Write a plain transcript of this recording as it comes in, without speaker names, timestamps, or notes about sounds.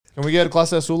Can we get a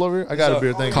Clase Azul over here? I got a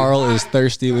beer, thank you. Carl is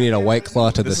thirsty. We need a White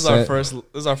Claw to the set. This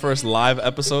is our first live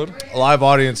episode. Live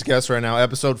audience guest right now,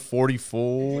 episode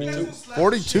 44.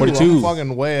 42. 42. I'm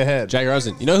fucking way ahead. Jackie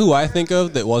Robinson. You know who I think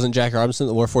of that wasn't Jackie Robinson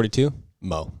that wore 42?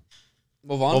 Mo.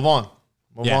 Move on. Move on.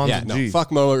 Move on Yeah, to no. G.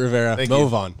 Fuck Mo Rivera. Thank Mo you.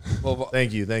 Vaughn.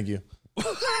 Thank you. Thank you.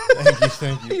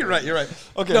 You're right.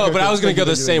 Okay. No, but I was going to go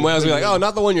the same way. I was going to be like, oh,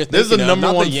 not the one you're thinking This is the of, number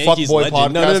not one the Yankees fuckboy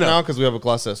legend. podcast No. now because we have a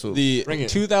Clase Azul. The Bring it.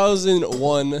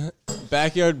 2001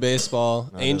 Backyard Baseball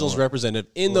Angels representative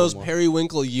in those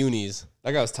periwinkle unis,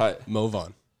 That guy was tight. Mo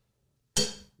Vaughn.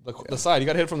 The side. You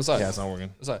got to hit it from the side. Yeah, it's not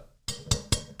working. The side. You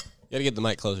got to get the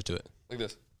mic closer to it. Like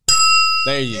this.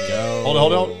 There you go.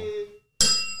 Hold on.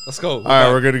 Let's go. All right,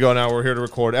 we're good to go now. We're here to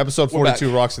record. Episode We're 42,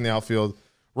 back. Rocks in the Outfield.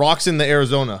 Rocks in the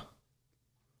Arizona.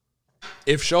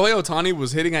 If Shohei Ohtani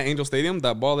was hitting at Angel Stadium,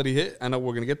 that ball that he hit, I know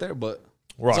we're going to get there, but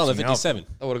Rocks It's on the in the outfield. 57.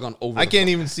 that would have gone over. I can't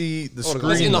even see the would've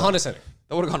screen. It's in the though. Honda Center.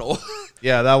 That would have gone over.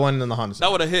 Yeah, that one in the Honda.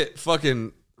 That would have hit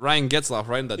fucking Ryan Getzlaff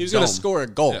right in the He was dome. going to score a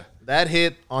goal. Yeah. That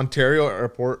hit Ontario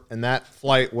Airport, and that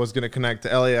flight was going to connect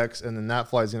to LAX, and then that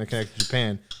flight is going to connect to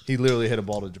Japan. He literally hit a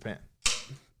ball to Japan.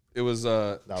 It was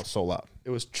That was so loud.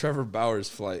 Trevor Bauer's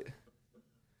flight.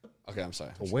 Okay, I'm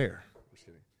sorry. Where?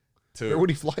 To- Where would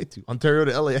he fly to? Ontario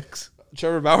to LAX?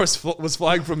 Trevor Bauer was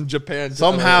flying from Japan. To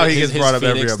Somehow LA. he gets brought up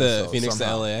every Phoenix episode. Phoenix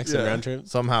somehow. to LAX Yeah. and round trip.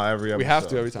 Somehow every episode. We have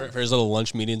to every time. For his little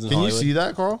lunch meetings in Can Hollywood. you see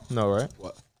that, Carl? No, right?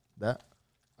 What? That?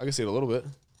 I can see it a little bit.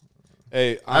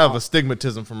 Hey, I have a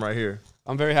stigmatism from right here.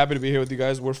 I'm very happy to be here with you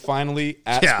guys. We're finally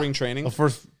at spring training. The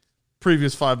first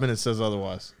previous 5 minutes says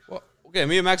otherwise. Well, okay,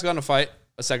 me and Max got in a fight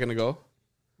a second ago.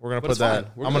 We're going to But put it's that.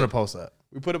 fine. We're I'm going to good. post that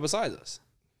We put it beside us.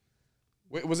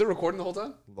 Wait, was it recording the whole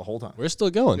time? the whole time. We're still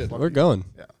going. Good. We're going.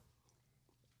 Yeah.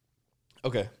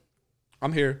 Okay.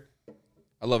 I'm here.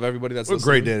 I love everybody that's What a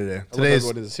listening. great day today. love Today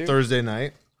everybody that's is here. Thursday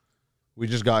night. We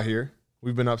just got here.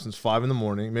 We've been up since 5 in the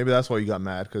morning. Maybe that's why you got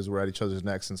mad, because we're at each other's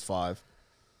necks since 5.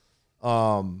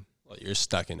 Well, you're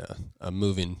stuck in a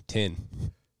moving tin.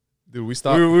 Dude, we We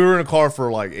stopped. were in a car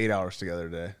for like 8 hours together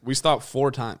today. We stopped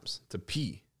 4 times to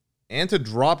pee. And to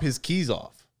drop his keys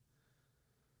off.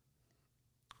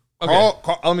 Okay.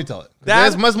 Carl, let me tell it.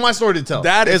 Dad- That's my story to tell.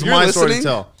 Dad, if it's you're my story to listening-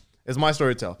 tell. It's my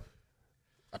story to tell.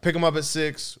 I pick him up at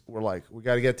 6. We're like, we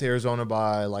got to get to Arizona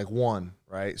by like 1,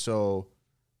 right? So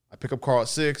I pick up Carl at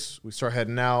 6. We start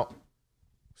heading out.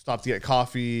 Stop to get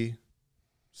coffee.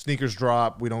 Sneakers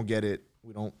drop. We don't get it.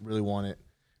 We don't really want it.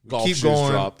 We Golf keep shoes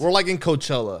going. dropped. We're like in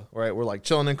Coachella, right? We're like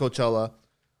chilling in Coachella.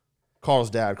 Carl's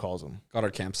dad calls him. Got our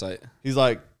campsite. He's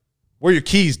like, where are your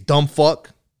keys, dumb fuck?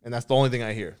 And that's the only thing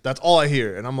I hear. That's all I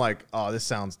hear. And I'm like, oh, this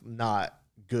sounds not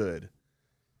good.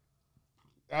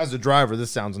 As a driver,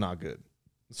 this sounds not good.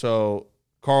 So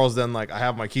Carl's then like, I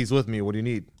have my keys with me. What do you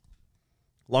need?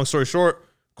 Long story short,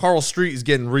 Carl's street is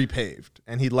getting repaved.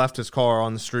 And he left his car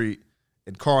on the street.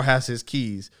 And Carl has his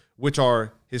keys, which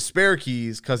are his spare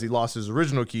keys because he lost his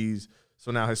original keys. So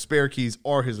now his spare keys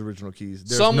are his original keys.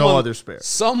 There's no other spare.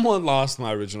 Someone lost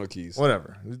my original keys.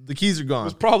 Whatever. The keys are It gone.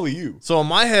 was probably you. So in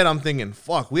my head, I'm thinking,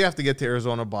 fuck, we have to get to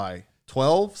Arizona by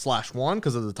 12/1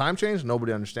 because of the time change.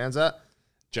 Nobody understands that.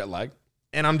 Jet lag.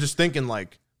 And I'm just thinking,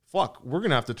 like, fuck, we're going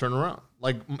to have to turn around.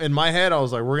 Like, in my head, I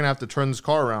was like, we're going to have to turn this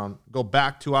car around, go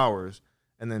back 2 hours,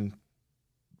 and then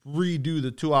redo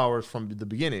the 2 hours from the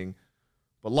beginning.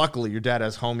 But luckily, your dad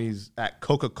has homies at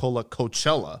Coca-Cola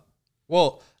Coachella,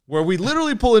 Well, where we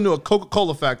literally pull into a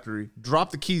Coca-Cola factory,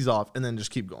 drop the keys off, and then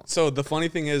just keep going. so the funny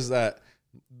thing is that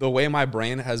the way my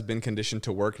brain has been conditioned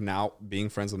to work now, being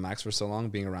friends with Max for so long,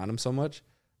 being around him so much,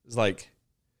 is like,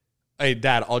 hey,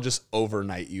 Dad, I'll just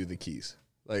overnight you the keys.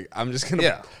 Like, I'm just gonna,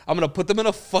 Yeah. I'm gonna put them in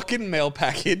a fucking mail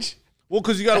package. Well,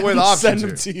 because you got to weigh and the options Send them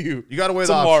here. to you. You got to weigh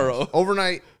tomorrow. the options.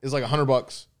 Overnight is like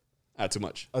 $100. Too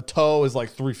much. A tow is like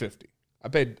 $350. I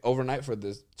paid overnight for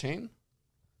this chain,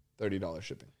 $30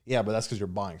 shipping. Yeah, but that's because you're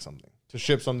buying something. To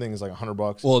ship something is like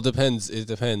 $100. Well, it depends. It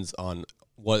depends on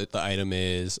what the item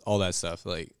is, all that stuff.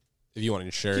 Like, if you want to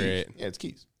insure Keys. it. Yeah, it's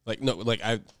keys. Like, no, like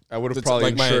I would have it's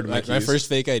probably like insured my keys. first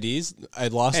fake IDs. I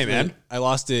lost Hey, it. man. I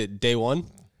lost it day 1.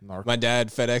 Narc. My dad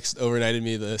FedExed overnighted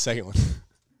me the second one.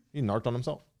 He narked on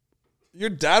himself. Your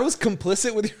dad was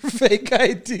complicit with your fake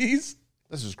IDs?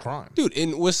 This is crime. Dude,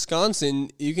 in Wisconsin,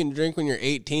 you can drink when you're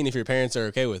 18 if your parents are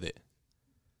okay with it.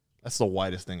 That's the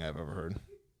whitest thing I've ever heard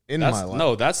in That's my life.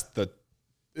 no, that's the.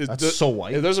 That's so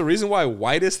white. There's a reason why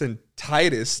whitest and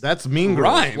tightest. That's Mean Girls.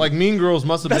 Rhyme. Like Mean Girls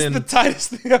must have That's been. the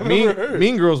tightest thing I've ever heard.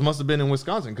 Mean Girls must have been in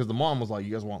Wisconsin because the mom was like,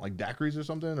 "You guys want like daiquiris or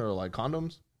something or like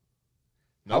condoms?"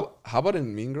 How about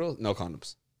in Mean Girls? No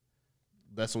condoms.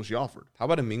 That's what she offered. How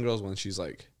about in Mean Girls when she's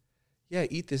like, "Yeah,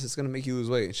 eat this. It's gonna make you lose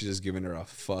weight," and she's just giving her a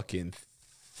fucking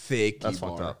thick. That's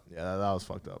fucked up. Yeah, that was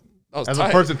fucked up. That was As tight.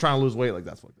 a person trying to lose weight, like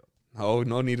that's fucked up. Oh,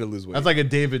 no need to lose weight. That's like a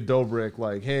David Dobrik,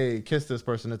 like, hey, kiss this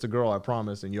person. It's a girl, I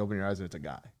promise. And you open your eyes and it's a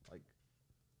guy. Like,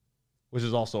 which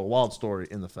is also a wild story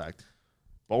in the fact.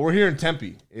 But we're here in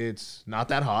Tempe. It's not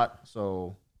that hot,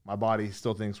 so my body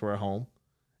still thinks we're at home.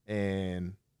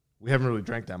 And we haven't really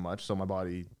drank that much, so my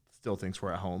body still thinks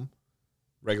we're at home.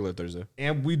 Regular Thursday.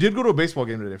 And we did go to a baseball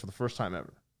game today for the first time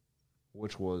ever,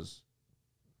 which was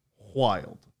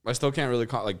wild. I still can't really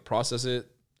process it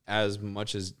as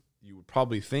much as you would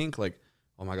probably think. Like,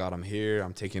 oh my God, I'm here.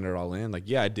 I'm taking it all in. Like,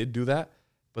 yeah, I did do that.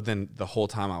 But then the whole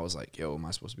time I was like, yo, am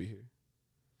I supposed to be here?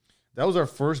 That was our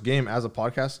first game as a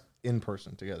podcast in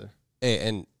person together. Hey,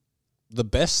 and the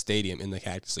best stadium in the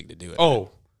Cactus League to do it. Oh,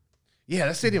 Yeah,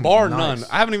 that stadium bar was nice. none.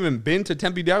 I haven't even been to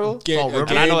Tempe Diablo. Salt River.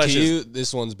 And I know that's guarantee you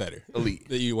this one's better. elite.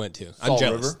 That you went to. I'm Salt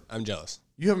jealous. River? I'm jealous.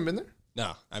 You haven't been there?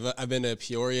 No, I've been to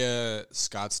Peoria,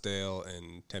 Scottsdale,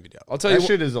 and Tempe Diablo. I'll tell That you.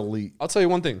 shit is elite. I'll tell you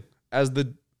one thing. As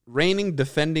the reigning,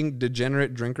 defending,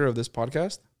 degenerate drinker of this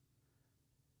podcast,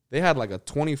 they had like a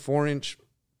 24-inch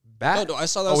bat Oh, no, I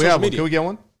saw that Oh, on we social have one. media. Can we get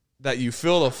one? that you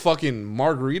fill a fucking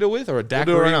margarita with or a We'll do it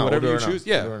daiquiri, right now. whatever We'll you do it right choose.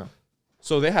 now. Yeah. We'll do it right now.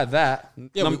 So they had that.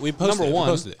 Yeah, we posted number it. We one.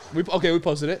 posted it. We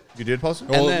posted it. You did post it?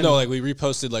 And then- no, like we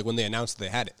reposted like when they announced that they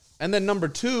had it. And then number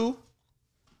two,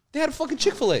 they had a fucking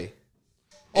Chick-fil-A.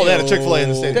 Oh, they had a Chick-fil-A in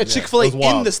the stadium. They had Chick-fil-A It was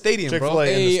wild. in the stadium, bro. Chick-fil-A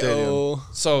in the stadium. Ayo.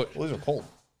 So Well, these are cold.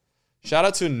 shout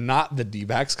out to not the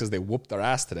D-backs because they whooped their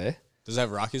ass today. Does it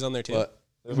have Rockies on there too? But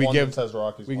There's we one gave that says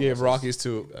Rockies, we one gave that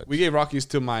says Rockies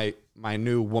to my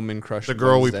new woman crush. The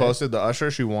girl we Wednesday. posted, the usher,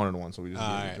 she wanted one, so we just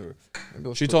gave it to her. Maybe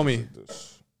let's She put told this me- like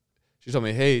this. She told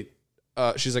me, "Hey,"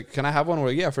 she's like, "Can I have one?" We're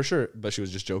like, "Yeah, for sure." But she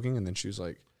was just joking, and then she was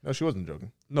like, No, she wasn't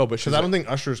joking. "No, but she's Because I like, don't think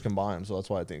ushers can buy them, so that's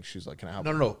why I think she's like, can I have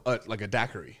one? no, like a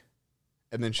daiquiri."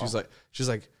 And then she's like,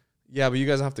 "Yeah, but you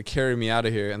guys have to carry me out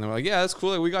of here." And they're like, "Yeah, that's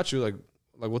cool. Like, we got you. Like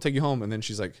we'll take you home." And then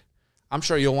she's like, "I'm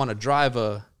sure you'll want to drive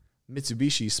a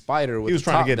Mitsubishi Spider with He was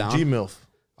the trying top to get down." G-MILF.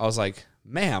 I was like,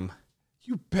 "Ma'am,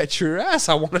 you bet your ass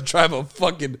I want to drive a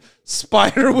fucking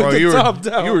Spider with Bro, the you top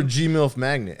down." were G-MILF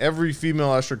magnet. Every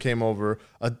female usher came over.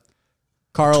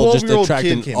 Carl just 12-year-old kid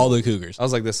attracting came all the Cougars. I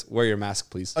was like, "This, wear your mask,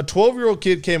 please." A 12-year-old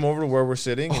kid came over to where we're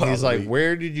sitting, and he's like, Holy.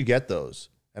 where did you get those?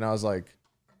 And I was like,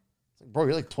 bro,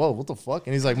 you're like 12. What the fuck?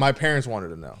 And he's like, my parents wanted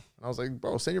to know. And I was like,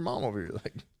 bro, send your mom over here.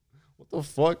 Like, what the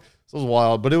fuck? So it was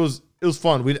wild, but it was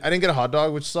fun. I didn't get a hot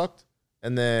dog, which sucked.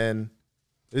 And then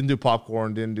didn't do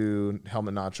popcorn, didn't do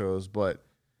helmet nachos. But,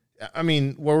 I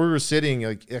mean, where we were sitting,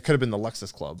 like, it could have been the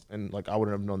Lexus Club, and, like, I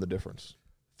wouldn't have known the difference.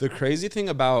 The crazy thing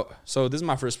about this is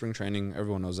my first spring training.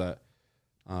 Everyone knows that.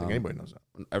 I think anybody knows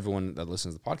that. Everyone that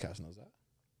listens to the podcast knows that.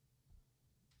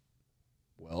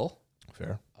 Well,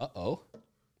 Fair.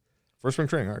 First spring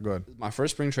training. All right, go ahead. my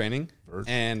first spring training, First.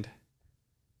 and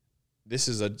this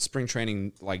is a spring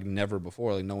training like never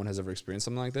before. Like no one has ever experienced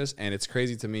something like this, and it's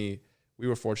crazy to me. We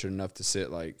were fortunate enough to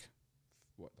sit like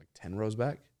 10 rows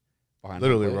back behind.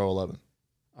 Literally home plate. row 11.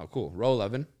 Oh, cool. Row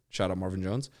 11. Shout out Marvin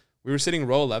Jones. We were sitting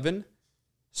row 11.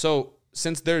 So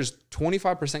since there's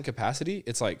 25% capacity,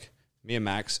 it's like me and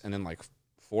Max, and then like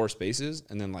 4 spaces,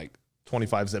 and then like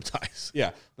 25 zip ties. yeah,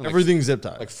 and, like, Everything zip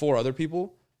tied. like 4 other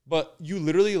people. But you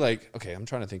literally like, okay, I'm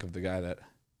trying to think of the guy that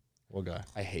What guy?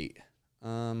 I hate.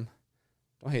 Don't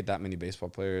hate that many baseball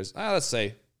players. Let's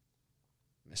say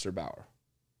Mr. Bauer.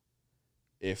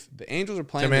 If the Angels are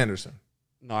playing Tim Anderson.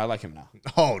 No, I like him now.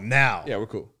 Oh, now. Yeah, we're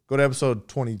cool. Go to episode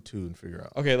 22 and figure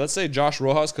out. Okay, let's say Josh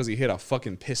Rojas because he hit a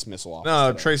fucking piss missile off. No,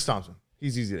 us today. Trace Thompson.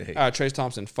 He's easy to hate. Trace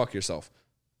Thompson, fuck yourself.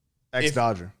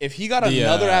 Ex-Dodger. If he got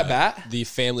another at bat, the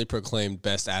family proclaimed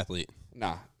best athlete.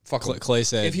 nah, fuck him. Clay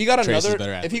said If he got Trace is another,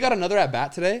 better if he got another at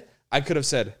bat today, I could have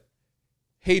said,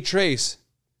 "Hey Trace,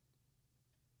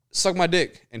 suck my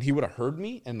dick," and he would have heard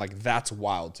me, and like that's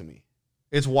wild to me.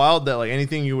 It's wild that like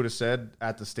anything you would have said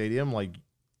at the stadium, like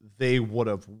they would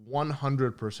have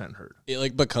 100% heard. it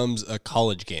like becomes a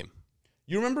college game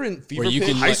You remember in Fever where you Pitch,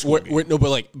 can high like, school where, no, but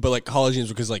like college games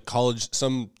because like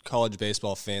some college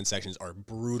baseball fan sections are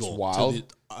brutal It's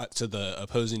wild. to the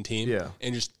opposing team. Yeah.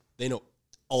 And just they know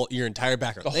all your entire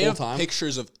background. The They whole have time?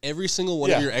 pictures of every single one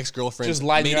Yeah. of your ex-girlfriends just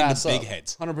lighting made your into ass big up.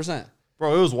 heads. 100%.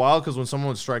 Bro, it was wild because when someone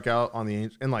would strike out on the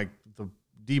and like the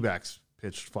D-backs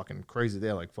pitched fucking crazy. They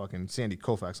had like fucking Sandy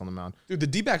Koufax on the mound. Dude, the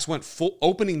D-backs went full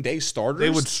opening day starters. They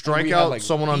would and strike we had, out like,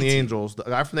 someone on the 18. Angels. The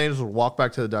guy from the Angels would walk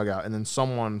back to the dugout, and then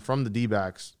someone from the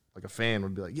D-backs, like a fan,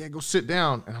 would be like, "Yeah, go sit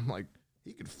down." And I'm like,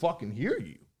 "He could fucking hear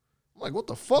you." I'm like, "What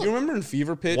the fuck?" You remember in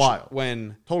Fever Pitch Wild.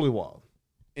 when Totally wild.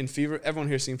 in Fever, everyone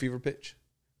here seen Fever Pitch?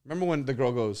 Remember when the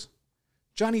girl goes,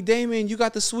 "Johnny Damon, you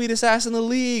got the sweetest ass in the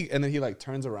league," and then he like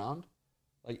turns around,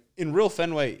 like in real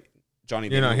Fenway, Johnny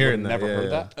You're not Damon hearing would that, never yeah, heard yeah.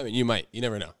 that. I mean, you might. You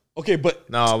never know. Okay, but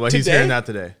No, but he's today- hearing that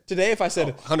today. Today, if I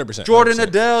said 100%. Jordan 100%.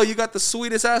 Adele, you got the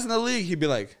sweetest ass in the league, he'd be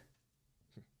like,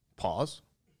 Pause.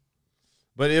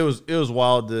 But it was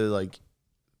wild to like.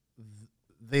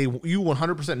 You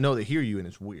 100% know they hear you and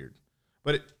it's weird.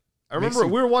 But I remember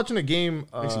him- we were watching a game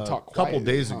makes him talk a couple quietly,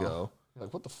 days huh? ago.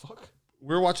 like what the fuck?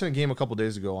 We were watching a game a couple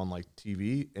days ago on like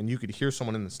TV, and you could hear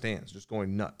someone in the stands just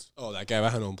going nuts. Oh, that guy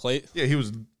behind home plate. Yeah, he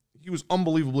was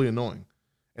unbelievably annoying,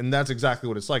 and that's exactly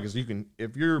what it's like. Is you can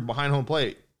if you're behind home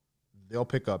plate, they'll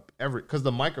pick up because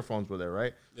the microphones were there,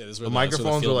 right? Yeah, this is The where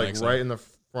microphones are field like mics right in the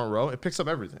front row. It picks up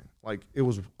everything. Like it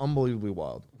was unbelievably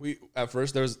wild. We at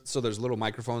first there's little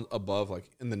microphones above, like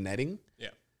in the netting, Yeah.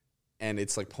 and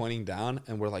it's like pointing down,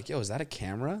 and we're like, yo, is that a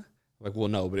camera? Like, well,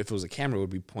 no, but if it was a camera, it would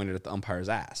be pointed at the umpire's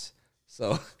ass.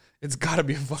 So it's gotta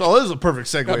be a fucking, So this is a perfect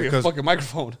gotta segue be a because fucking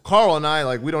microphone. Carl and I,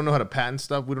 like, we don't know how to patent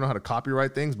stuff. We don't know how to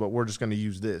copyright things, but we're just going to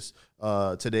use this.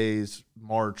 Today's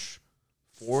March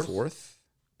 4th,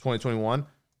 2021.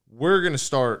 We're going to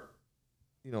start,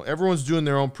 everyone's doing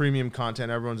their own premium content.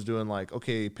 Everyone's doing like,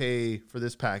 okay, pay for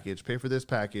this package, pay for this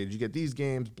package. You get these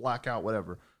games, blackout,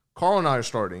 whatever. Carl and I are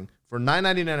starting for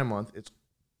 $9.99 a month. It's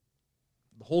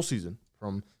the whole season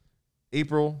from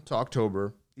April to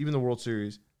October, even the World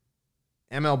Series,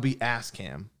 MLB Ass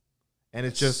Cam. And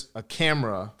it's just a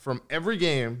camera from every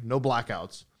game, no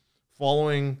blackouts,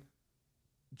 following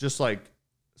just like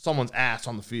someone's ass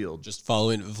on the field. Just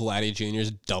following Vladdy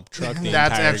Jr.'s dump truck the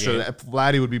That's entire extra. game. That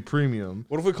Vladdy would be premium.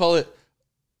 What if we call it?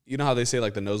 You know how they say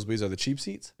like the nosebleeds are the cheap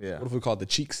seats? Yeah. What if we call it the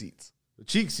cheek seats? The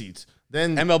cheek seats.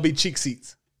 Then MLB cheek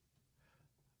seats.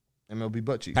 MLB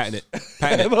butt cheeks. Patent it.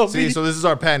 Patent it. MLB. See, so this is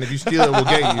our patent. If you steal it, we'll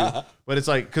get you. But it's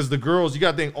like, because the girls, you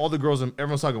got to think, all the girls,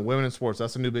 everyone's talking women in sports.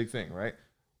 That's a new big thing, right?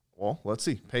 Well, let's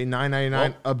see. Pay $9.99.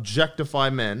 Well, objectify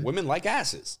men. Women like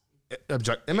asses.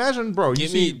 Imagine, bro, you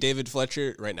Give me see David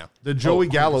Fletcher right now. the Joey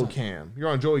Gallo cam. You're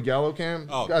on Joey Gallo cam?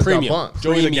 Oh, You guys premium. got buns.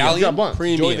 Joey the Premium. You got Galleon. buns.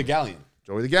 Premium. Joey the Galleon.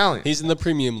 Joey the Galleon. He's in the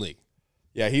premium league.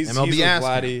 Yeah, he's MLB with ass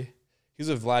Vladdy. He's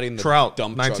with Vladdy in the Trout,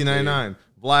 dump truck video. $19.99.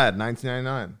 Vlad,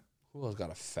 $19.99. Who else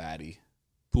got a fatty?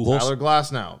 Pujols. Tyler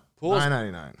Glass now, Pujols-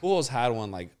 $9.99. Who else had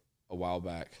one like a while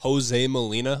back? Jose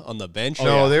Molina on the bench. Oh,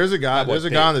 No, yeah. there's a guy. That boy There's a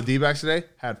guy on the D-backs today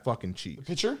had fucking cheeks.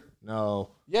 Pitcher? No.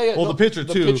 Yeah. Well, no, the pitcher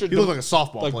too. He looked like a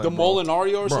softball like player.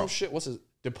 Demolinario or Bro. some shit. What's his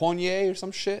Duponier or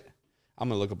some shit? I'm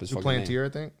gonna look up his fucking name. Duplantier, I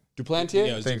think. Duplantier?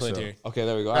 Yeah, it was think so. Duplantier. Okay,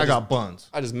 there we go. I got buns.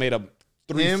 I just made up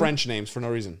 3 Him? French names for no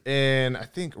reason. And I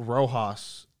think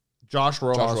Josh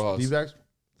Rojas. Rojas. D-backs.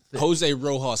 Jose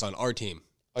Rojas on our team.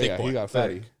 Oh Thick yeah, boy. he got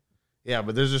fatty. Thick. Yeah,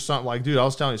 but there's just something like, dude, I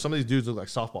was telling you, some of these dudes look like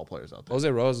softball players out there.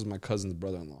 Jose Rose is my cousin's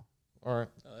brother-in-law. All right.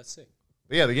 Oh, that's sick.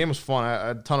 But yeah, the game was fun. I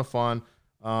had a ton of fun.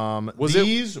 Was it-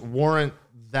 these weren't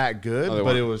that good, No, they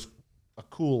but it weren't. was a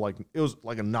cool, it was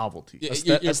like a novelty. Yeah, Aesthet-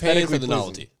 you're paying aesthetically for the pleasing.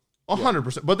 novelty.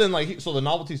 100%. But then, so the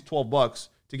novelty's $12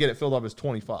 to get it filled up is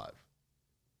 $25.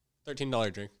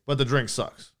 $13 drink. But the drink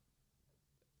sucks.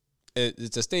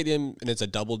 It's a stadium and it's a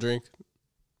double drink.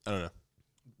 I don't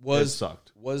know. It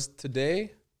sucked. Was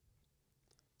today?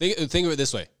 Think of it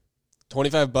this way: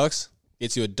 $25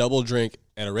 gets you a double drink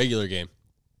at a regular game,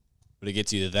 but it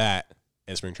gets you to that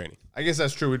and spring training. I guess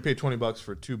that's true. We'd pay $20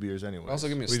 for 2 beers anyway. Also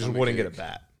give me a we just stomach wouldn't get ache. a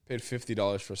bat. Paid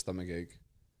 $50 for a stomach ache.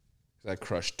 'Cause I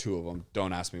crushed 2 of them.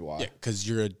 Don't ask me why. Yeah, because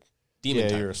you're a demon. Yeah,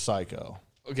 type. you're a psycho.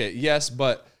 Okay, yes,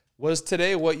 but was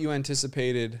today what you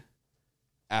anticipated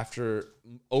after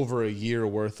over a year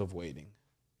worth of waiting?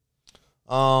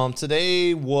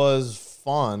 Today was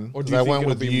fun. Or do 'cause you I think went it'll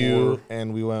with be you, more-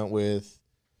 and we went with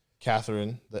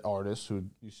Catherine, the artist, who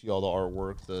you see all the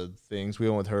artwork, the things. We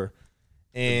went with her,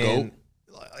 and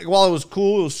while it was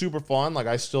cool, it was super fun. Like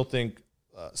I still think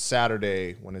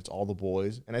Saturday when it's all the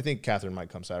boys, and I think Catherine might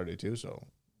come Saturday too. So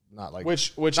not like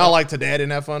Which not like today I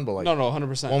didn't have fun, but like no,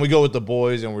 100%. when we go with the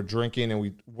boys and we're drinking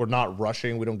and we're not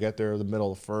rushing, we don't get there in the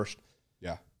middle of the first.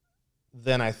 Yeah.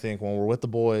 Then I think when we're with the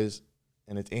boys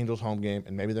and it's Angels home game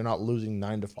and maybe they're not losing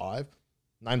 9-5,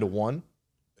 9-1,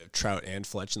 Trout and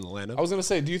Fletch in the lineup. I was gonna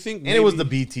say, do you think and it was the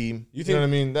B team. You think- know what I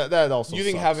mean? That also. you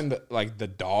think sucks. having the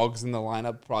dogs in the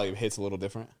lineup probably hits a little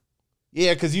different?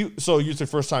 Yeah, because you the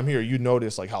first time here, you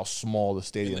noticed like how small the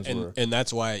stadiums were. and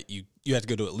that's why you have to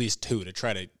go to at least 2 to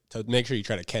try to make sure you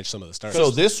try to catch some of the stars. So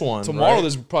this one Tomorrow right?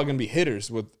 there's probably gonna be hitters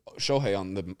with Shohei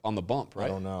on the bump, I right?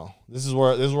 don't know. This is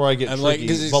where I get I'm tricky. like,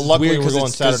 'cause it's but luckily weird we're 'cause going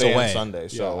it's 'cause it's Saturday away. and Sunday,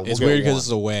 so Yeah. we'll it's get weird because one. it's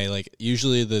away. Like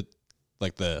usually the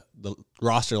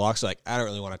roster locks are like, I don't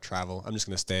really want to travel. I'm just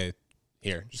gonna stay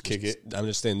here. Just kick it. I'm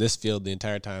just staying in this field the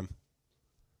entire time.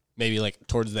 Maybe like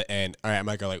towards the end. All right, I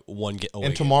might go like one get away.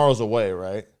 And tomorrow's away,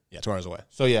 right? Yeah, 2 hours away.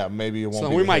 So yeah, maybe it won't. So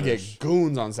be we the might hitters. get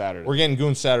goons on Saturday. We're getting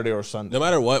goons Saturday or Sunday. No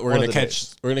matter what, we're One gonna of the catch.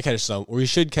 days. We're gonna catch some. We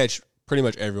should catch pretty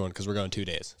much everyone because we're going 2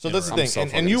 days. So in a that's the row. thing. so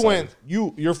and fucking you excited.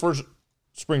 went your first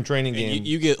spring training And game.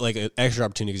 you get like an extra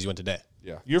opportunity because you went today.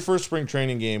 Yeah. Your first spring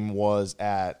training game was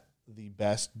at the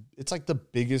best. It's like the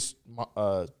biggest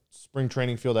spring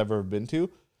training field I've ever been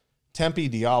to. Tempe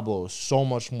Diablo is so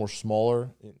much more smaller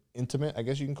and intimate, I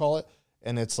guess you can call it.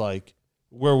 And it's like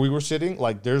where we were sitting,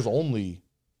 like there's only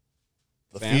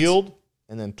the Fans? field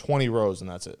and then 20 rows and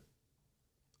that's it.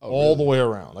 Oh, All really? the way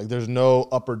around. Like there's no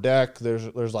upper deck.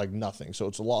 There's like nothing. So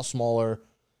it's a lot smaller.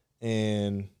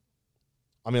 And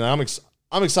I mean,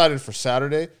 I'm excited for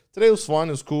Saturday. Today was fun.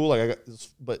 It was cool. Like I got this,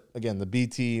 but again, the B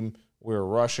team, we were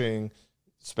rushing.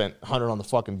 Spent 100 on the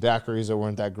fucking daiquiris that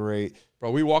weren't that great.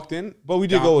 Bro, we walked in. But we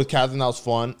did down, go with Catherine. That was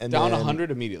fun. And down then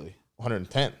 100 immediately.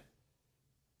 110.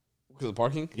 Because of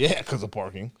parking? Yeah, because of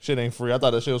parking. Shit ain't free. I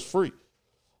thought that shit was free.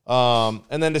 And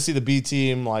then to see the B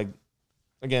team, like,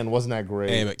 again, wasn't that great.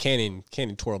 Hey, but Canyon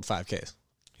twirled 5Ks.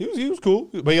 He was cool,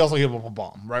 but he also gave up a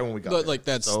bomb right when we got But there. like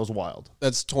that's So it was wild.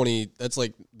 that's 20. That's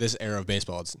like this era of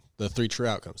baseball. It's the 3 true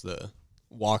outcomes: the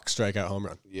walk, strikeout, home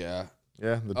run. Yeah.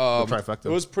 Yeah, the trifecta. It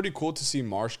was pretty cool to see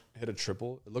Marsh hit a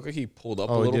triple. It looked like he pulled up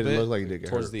Oh, a he little did. It bit. looked like he did get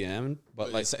towards hurt. the end.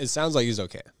 But like It sounds like he's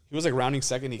okay, he was like rounding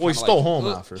second. Well, he kinda stole like, home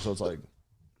 "Ugh." after, so it's like,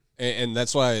 and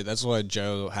that's why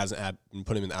Joe hasn't had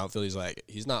put him in the outfield. He's like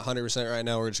he's not 100% right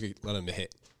now. We're just gonna let him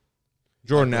hit.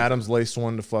 Jordan Adams laced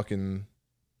one to fucking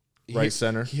right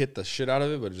center. He hit the shit out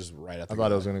of it, but just right at the I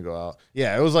thought it was going to go out.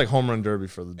 Yeah, it was like home run derby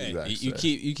for the Hey, D-backs.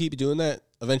 you keep doing that.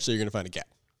 Eventually, you're gonna find a gap.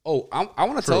 Oh, I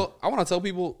want to tell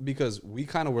people because we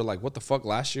kind of were like, what the fuck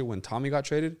last year when Tommy got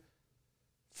traded?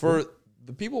 For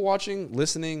the people watching,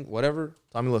 listening, whatever,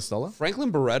 Tommy LaStella? Franklin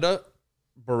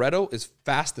Barreto is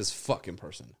fast as fuck in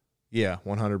person. Yeah,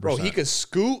 100%. Bro, he could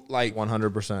scoot like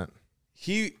 100%.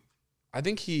 I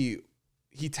think he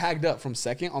tagged up from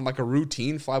second on like a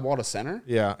routine fly ball to center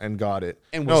Yeah, and got it.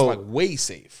 and was like way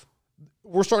safe.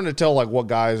 We're starting to tell like what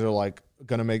guys are like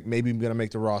gonna make the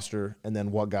roster, and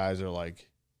then what guys are like,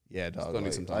 yeah, dog. Still need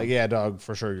Like, some time. like, yeah, dog,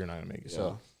 for sure you're not gonna make it.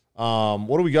 So,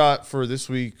 what do we got for this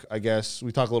week? I guess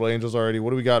we talked a little Angels already.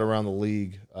 What do we got around the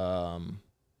league?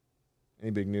 Any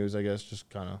big news? I guess just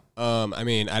kind of. I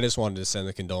mean, I just wanted to send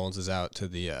the condolences out to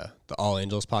the All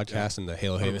Angels podcast and the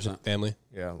Halo Haven 100%. Yeah, family.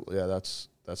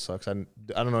 that sucks. I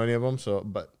don't know any of them, so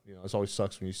but you know, it always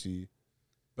sucks when you see.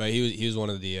 But he was one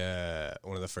of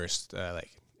the first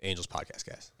like Angels podcast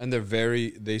guys. And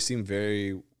they seem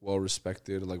very well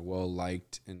respected, like well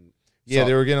liked, and Yeah,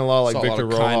 they were getting a lot of saw like a lot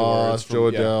Victor of kind Rojas, words from- Joe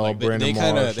yeah, Adele, Like Brandon they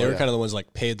kind of Marsh. they were like- kind of the ones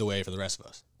like paved the way for the rest of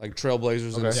us. like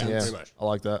trailblazers in a Okay, sense. yeah, pretty much. I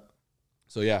like that.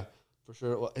 So yeah, for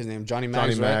sure. What, his name Johnny Johnny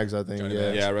Mags, right? Mags, I think. Johnny Yeah,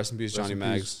 Mags. Yeah, rest in peace, Rest Johnny in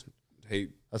Mags. Hate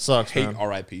that sucks, man.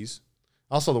 RIPs.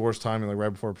 Also, the worst timing, like right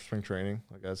before spring training.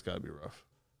 Like that's got to be rough.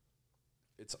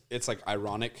 It's like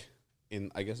ironic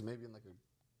in I guess maybe in like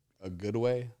a good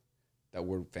way that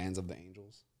we're fans of the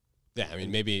Angels. Yeah, I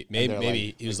mean maybe And they're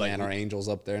he was like man, our Angels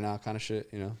up there now, kind of shit,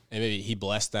 you know. and maybe he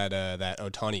blessed that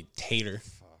Ohtani tater.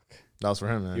 That was for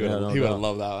him, man. He would Yeah, no have doubt.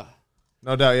 loved that.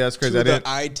 No doubt. Yeah, it's crazy. I didn't.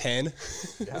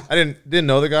 I-10. I didn't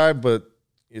know the guy, but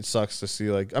it sucks to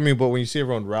see. Like, I mean, but when you see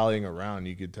everyone rallying around,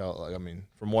 you could tell. Like, I mean,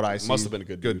 from what I see, Must have been a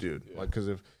good dude. dude. Yeah. Like, because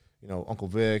if you know Uncle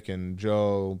Vic and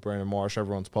Joe, Brandon Marsh,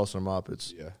 everyone's posting them up.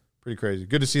 It's Yeah, pretty crazy.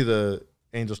 Good to see the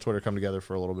Angels Twitter come together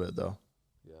for a little bit, though.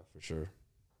 yeah, for sure.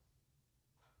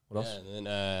 What else? Yeah, and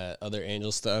then other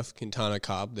Angel stuff. Quintana,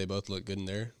 Cobb, they both look good in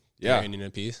there. Yeah. They're Indian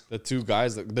apiece. The two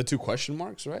guys, the two question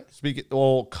marks, right? Speaking,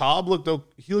 well, Cobb looked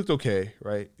okay,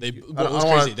 right? They I what don't- was I don't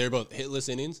crazy. wanna- They're both hitless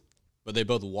innings, but they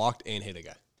both walked and hit a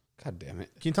guy. God damn it!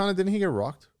 Quintana, didn't he get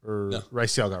rocked? Or No.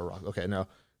 Raiciel got rocked? Okay, no.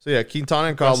 So yeah, Quintana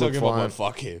and Cobb Still look give up fine. a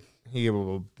fucking He gave up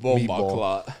a bomba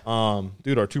meatball. clot.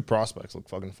 Dude, our two prospects look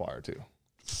fucking fire too.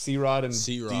 C-Rod and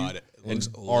C-Rod looks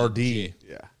RD. legit.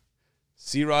 Yeah,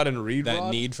 C-Rod and Reed. That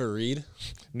Rod? need for Reed.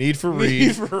 Need for Need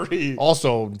Reed. for Reed.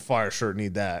 Also, fire shirt.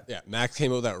 Need that. Yeah, Max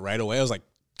came up with that right away. I was like,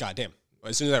 God damn.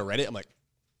 As soon as I read it, I'm like,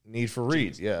 Need for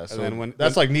Reed. Yeah. So then when-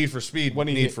 that's like need for speed. when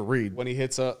he Need hit- for Reed. When he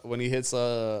hits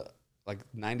like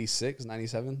 96,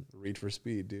 97, Reed for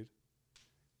speed, dude.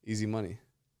 Easy money.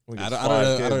 When I he don't, gets I don't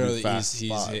know. five, I don't kid, know be that fast he's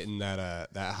five. hitting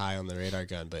that high on the radar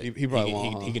gun, but He probably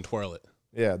won't, he huh? can twirl it.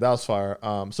 Yeah, that was fire.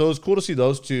 So it was cool to see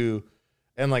those two.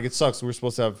 And like it sucks. We were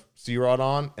supposed to have C-Rod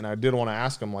on, and I did want to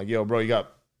ask him, like, yo, bro, you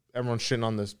got everyone shitting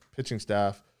on this pitching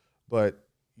staff, but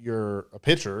you're a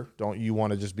pitcher. Don't you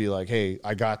want to just be like, hey,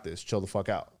 I got this, chill the fuck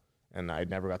out? And I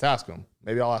never got to ask him.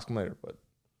 Maybe I'll ask him later, but it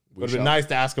would have been nice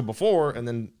to ask him before and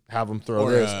then have him throw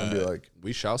Or, this and be like,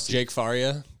 We shall see. Jake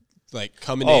Faria, like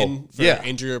coming Oh, in for yeah.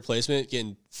 injury replacement,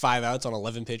 getting 5 outs on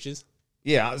 11 pitches.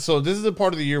 Yeah, so this is the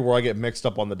part of the year where I get mixed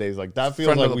up on the days. Like that feels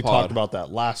Friend of like the we pod. talked about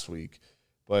that last week,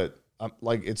 but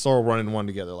like it's all running one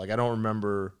together. Like I don't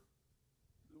remember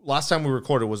last time we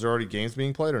recorded. Was there already games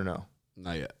being played or no?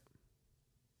 Not yet.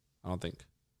 I don't think.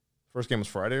 First game was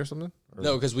Friday or something. Or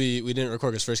No, because we didn't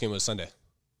record because first game was Sunday.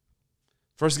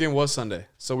 First game was Sunday,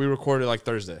 so we recorded like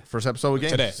Thursday. first episode of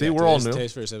games. Today. See, Yeah, we're all today's- new.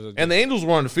 Today's first episode. And the Angels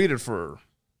were undefeated for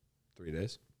 3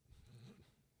 days.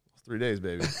 3 days,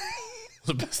 baby. It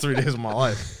was the best 3 days of my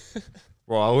life.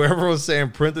 Bro, whoever was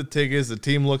saying print the tickets, the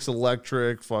team looks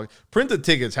electric. Fuck. Print the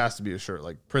tickets has to be a shirt.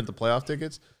 Like print the playoff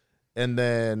tickets. And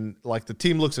then like the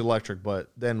team looks electric,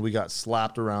 but then we got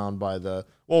slapped around by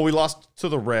we lost to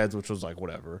the Reds, which was like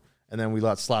whatever. And then we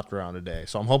got slapped around today.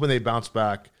 So I'm hoping they bounce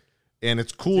back. And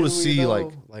it's cool to see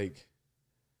like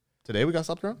today we got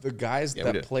slapped around. the guys Yeah, we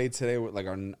that did. played today were like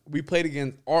we played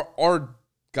against our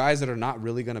guys that are not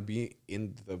really gonna be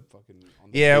in the fucking.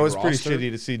 On the Yeah, it big was pretty roster.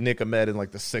 shitty to see Nick Ahmed in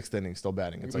like the 6th inning still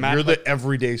batting. It's like Matt- you're the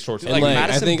everyday shortstop. Like, like, I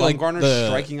Madison think, like, Bumgarner the-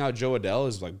 striking out Joe Adele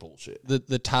is like bullshit.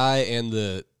 The tie and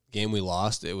the game we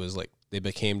lost, it was like they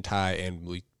became tie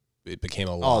and it became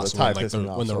a loss tie when, like, pissed me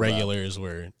off when the so bad. regulars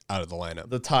were out of the lineup.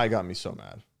 The tie got me so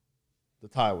mad. The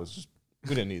tie was just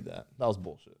we didn't need that. That was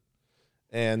bullshit.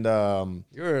 And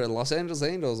Your Los Angeles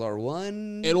Angels are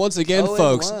 1. And once again, 0-1.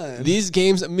 folks, these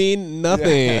games mean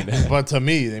nothing. but to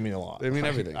me they mean a lot. They mean Like,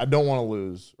 everything. I don't want to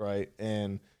lose, right?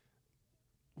 And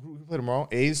who we play tomorrow?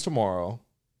 A's tomorrow.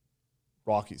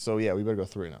 Rocky. So yeah, we better go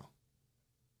 3 now.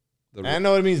 And I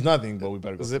know it means nothing, but we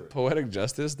better go. Is 3. it poetic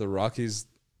justice? The Rockies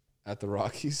at the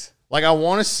Rockies. Like I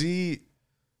want to see,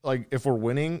 like if we're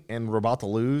winning and we're about to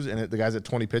lose, and the guy's at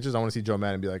 20 pitches, I want to see Joe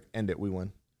Madden be like, "End it, we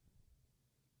win."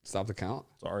 Stop the count.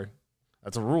 Sorry,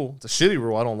 that's a rule. It's a shitty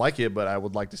rule. I don't like it, but I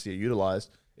would like to see it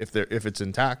utilized if it's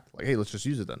intact. Like, hey, let's just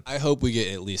use it then. I hope we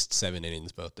get at least 7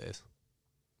 innings both days.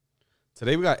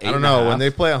 Today we got 8. I don't know. When they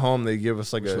play at home, they give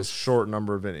us like Which a was- short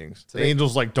number of innings. The Today-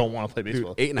 Angels like don't want to play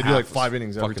baseball. 8 and a They do like half 5 was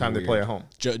innings every fucking time they play weird. at home.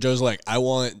 Joe's like, I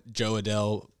want Joe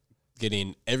Adele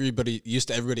getting everybody used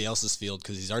to everybody else's field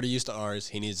because he's already used to ours.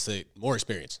 He needs more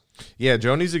experience. Yeah,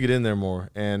 Joe needs to get in there more,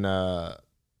 and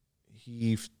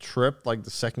he tripped like the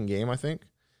second game, I think,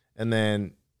 and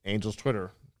then Angels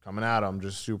Twitter coming at him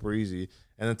just super easy,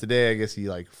 and then today I guess he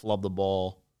like flubbed the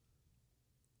ball.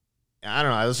 I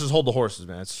don't know. Let's just hold the horses,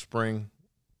 man. It's spring.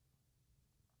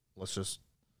 Let's just.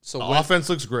 So The when, offense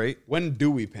looks great. when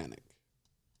do we panic?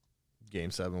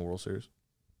 Game 7 World Series.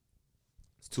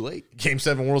 It's too late. Game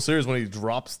 7 World Series when he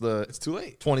drops the It's too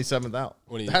late. 27th out.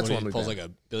 When he, That's when when he we pulls panic. like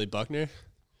a Billy Buckner.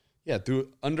 Yeah, through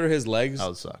under his legs. That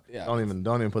would suck. Yeah. Don't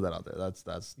even put that out there.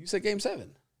 That's You said game 7.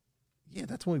 yeah,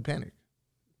 that's when we panic.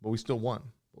 But we still won.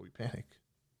 But we panic.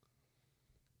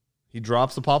 He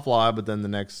drops the pop fly, but then the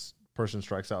next person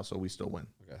strikes out, so we still win.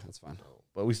 Okay, that's fine.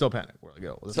 But we still panic. We're like,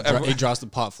 yo, let's He drops the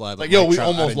pot fly. Like, yo, Mike we Trout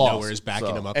out almost of lost, nowhere is backing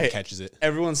so- him up Hey. and catches it.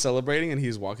 Everyone's celebrating, and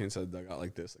he's walking inside the dugout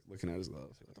like this, like looking at his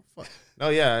gloves. No,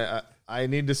 yeah, I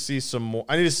need to see some more.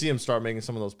 I need to see him start making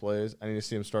some of those plays. I need to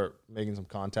see him start making some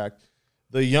contact.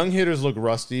 The young hitters look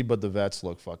rusty, but the vets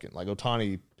look fucking like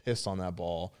Ohtani pissed on that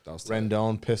ball. That was tight.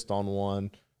 Rendon pissed on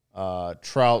one.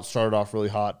 Trout started off really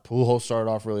hot. Pujols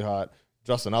started off really hot.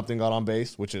 Justin Upton got on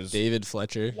base, which is David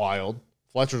Fletcher. wild.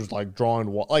 Fletcher's like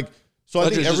drawing like so.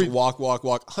 Fletcher's I think every just walk.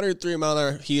 103 mile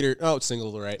an hour heater. Oh, it's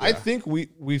single to the right. I think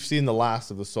we've seen the last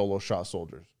of the solo shot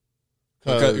soldiers.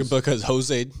 Because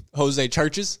Jose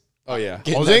Churches. Oh yeah,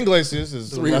 Jose Iglesias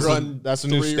is Three-run- that's a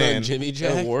new three-run stand. Jimmy Ed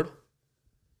Jack. Ward.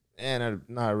 And I'm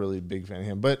not really a big fan of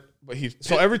him. But He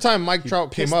so every time Mike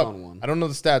Trout came pissed up, on one. I don't know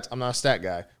the stats. I'm not a stat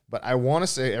guy, but I want to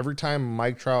say every time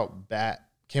Mike Trout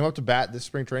came up to bat this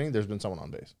spring training, there's been someone on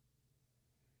base,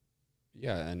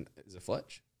 yeah, and is it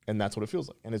Fletch? and that's what it feels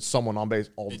like. And it's someone on base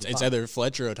all the It's time, either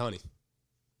Fletcher or Ohtani.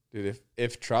 Dude,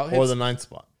 if Trout or hits the 9th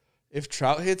spot, if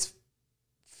Trout hits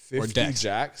 50 Dex.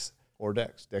 jacks, or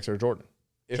Dexter Jordan.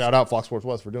 if, Shout out Fox Sports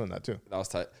West for doing that too. that was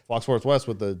tight. Fox Sports West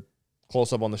with the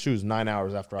close up on the shoes 9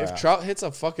 hours after I If asked. Trout hits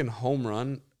a fucking home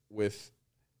run if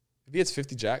he hits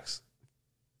 50 jacks,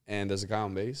 and there's a guy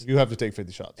on base You have to take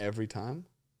 50 shots. every time,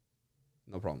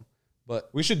 no problem. But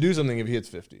We should do something if he hits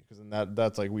 50, because then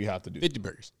that's like we have to do. 50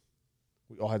 burgers.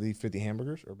 We all have to eat 50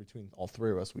 hamburgers, or between all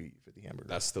three of us, we eat 50 hamburgers.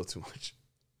 that's still too much.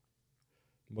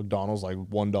 McDonald's like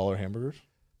 $1 hamburgers.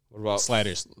 What about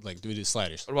Sliders. Like, do we do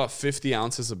sliders? What about 50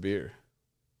 ounces of beer?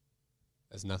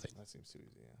 That's nothing. That seems too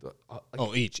easy. Yeah.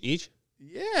 Oh, each?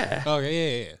 Yeah.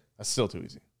 Okay, yeah. That's still too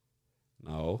easy.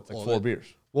 No. It's like Well, 4 that- beers.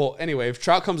 Well, anyway, if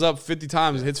Trout comes up 50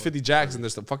 times and hits 50 jacks and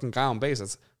there's the fucking guy on base,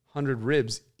 that's 100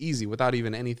 ribs easy without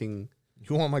even anything.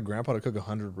 You want my grandpa to cook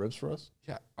 100 ribs for us?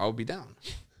 Yeah, I'll be down.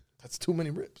 That's too many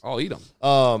ribs. I'll eat them.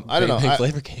 I don't know. Big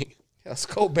Flavor King. Yeah, let's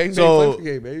go bang So- bang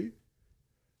game, baby.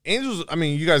 Angels, I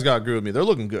mean, you guys got to agree with me. They're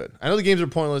looking good. I know the games are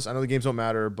pointless. I know the games don't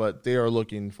matter, but they are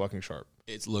looking fucking sharp.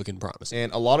 It's looking promising.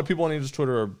 And a lot of people on Angels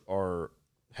Twitter are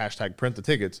hashtag print the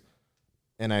tickets.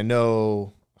 And I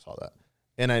know, I saw that.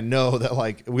 And I know that,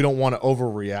 like, we don't want to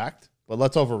overreact, but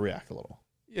let's overreact a little.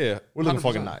 Yeah, We're looking 100%.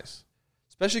 fucking nice.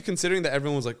 Especially considering that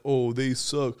everyone was like, "Oh, they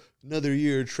suck. Another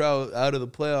year, Trout out of the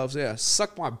playoffs." Yeah,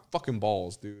 suck my fucking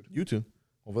balls, dude. You too.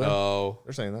 Over there. No,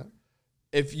 They're saying that.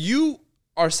 if you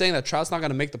are saying that Trout's not going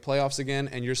to make the playoffs again,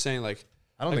 and you're saying like,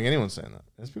 I don't think anyone's saying that.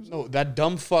 There's people saying no, that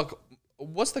dumb fuck.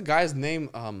 What's the guy's name?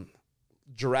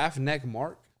 Giraffe Neck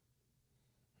Mark.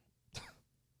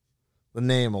 the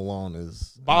name alone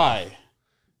is. Bye,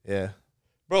 Yeah.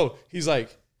 bro. He's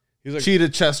like, Cheetah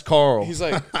chest Carl. he's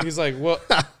like,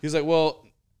 well,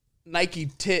 Nike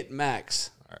tit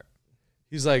Max. All right.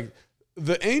 He's like,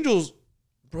 the Angels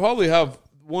probably have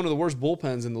one of the worst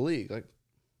bullpens in the league. Like,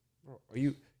 bro,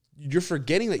 you're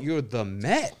forgetting that you're the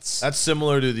Mets. That's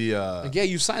similar to the. Like, yeah,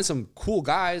 you signed some cool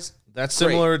guys. That's Great.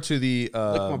 similar to the Lick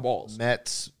my balls.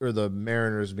 Mets or the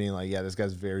Mariners being like, yeah, this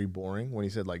guy's very boring. When he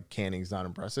said like Canning's not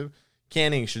impressive,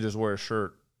 Canning should just wear a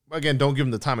shirt. Again, don't give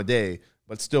him the time of day,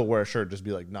 but still wear a shirt. Just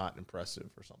be like not impressive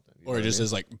or something. You know Or what I just mean?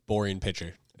 as like boring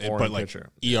pitcher. Boring but like pitcher.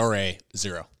 ERA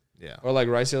 0. Yeah. Or like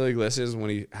Raisel Iglesias when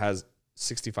he has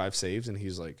 65 saves and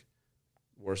he's like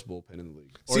worst bullpen in the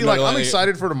league. See, Or like no, I'm like-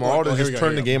 excited for tomorrow to here we just go, turn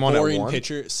here the we game go. on Boring at 1.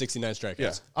 pitcher, 69 strikeouts.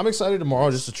 Yeah. I'm excited tomorrow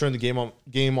just to turn the game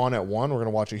on at 1. We're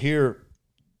gonna watch it here,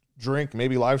 drink,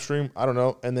 maybe live stream. I don't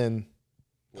know, and then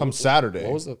come Saturday,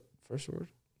 What was the first word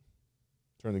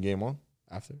turn the game on,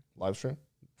 after? live stream,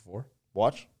 Before?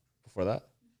 watch, Before that?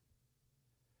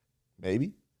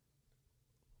 maybe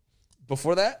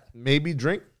Before that?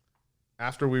 drink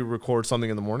after we record something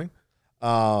in the morning.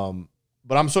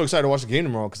 But I'm so excited to watch the game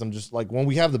tomorrow because I'm just like when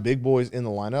we have the big boys in the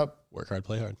lineup, Work hard,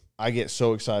 play hard. I get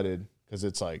so excited because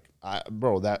it's like,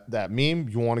 bro, that meme.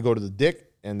 You want to go to the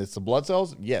dick and it's the blood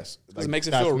cells? Yes, It makes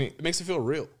it feel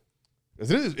real.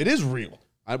 It is real.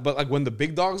 But like when the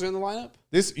big dogs are in the lineup,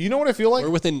 This, you know what I feel like? We're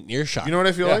within earshot. You know what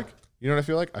I feel Yeah. like? You know what I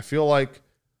feel like? I feel like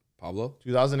Pablo.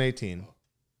 2018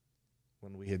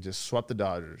 when we had just swept the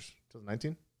Dodgers.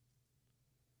 2019?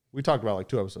 We talked about like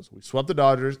 2 episodes. We swept the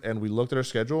Dodgers and we looked at our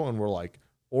schedule and we're like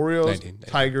Orioles, 19.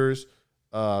 Tigers,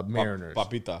 Mariners.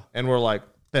 Papita. And we're like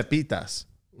Pepitas.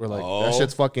 We're like, that Oh.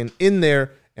 shit's fucking in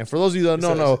there. And for those of you that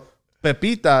don't know,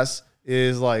 Pepitas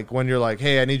is like when you're like,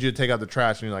 hey, I need you to take out the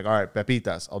trash. And you're like, all right,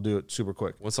 Pepitas. I'll do it super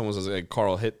quick. When someone says, hey,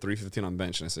 Carl hit 315 on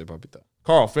bench, and I say Papita.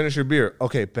 Carl, finish your beer.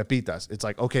 Okay, Pepitas. It's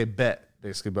like, okay, bet,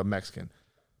 basically, but Mexican.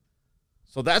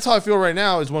 So that's how I feel right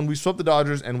now is when we swept the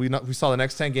Dodgers and we saw the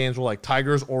next 10 games. We're like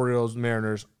Tigers, Orioles,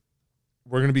 Mariners.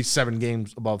 We're going to be 7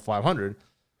 games above 500.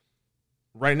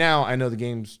 Right now, I know the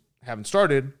games haven't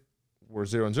started. We're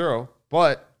 0-0,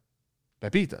 but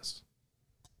Pepitas.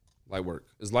 Light work.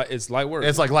 It's light work.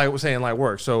 It's like we're saying light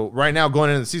work. So right now, going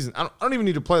into the season, I don't even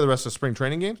need to play the rest of spring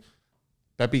training games.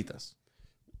 Pepitas.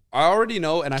 I already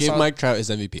know, and I Give saw Mike Trout his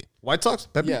MVP. White Sox,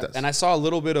 Pepitas. yeah, and I saw a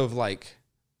little bit of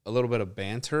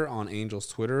banter on Angels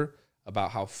Twitter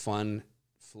about how fun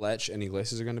Fletch and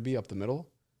Iglesias are going to be up the middle.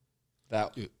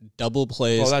 That Double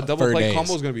plays. that double for play days.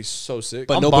 combo is going to be so sick.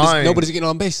 But I'm nobody's buying- getting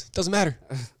on base. Doesn't matter.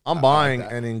 I'm buying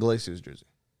an Iglesias jersey.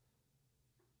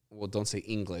 Well, don't say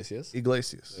Iglesias.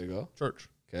 Iglesias. There you go. Church.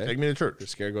 Okay. Take me to church. You're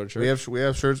scared to go to church? We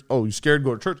have shirts. Oh, you scared to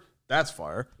go to church? That's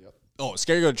fire. Oh,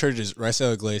 scary to go to church is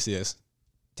Raisel Iglesias.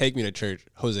 Take me to church,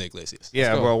 Jose Iglesias.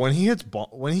 Yeah, go. bro. When he hit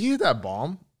that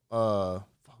bomb,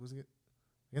 was it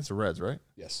against the Reds, right?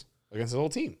 Yes. Against his whole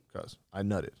team. Because I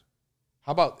nutted.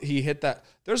 How about he hit that?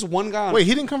 There's one guy on. Wait,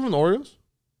 he didn't come from the Orioles?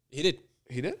 He did.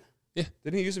 He did? Yeah.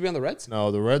 Didn't he used to be on the Reds?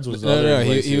 No, the Reds was No,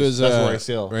 he Iglesias. was. That's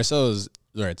Raisel. Raisel was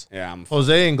the Reds. Yeah, I'm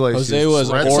Jose Iglesias. Jose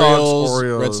was Red Orioles,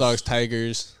 Red Sox,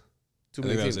 Tigers. too I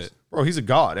many think that was teams. it. Bro, he's a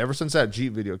god. Ever since that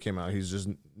Jeep video came out, he's just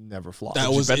never flopped. That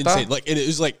you was bet insane. that? Like, and it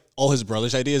was like all his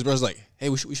brother's ideas. Bro's like, hey,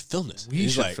 we should film this. we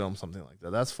He's should like, film something like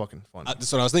that. That's fucking funny. That's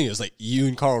what I was thinking. It was like you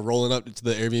and Carl rolling up to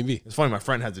the Airbnb. It's funny. My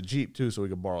friend has a Jeep too, so we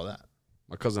could borrow that.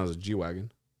 My cousin has a G-Wagon.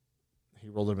 He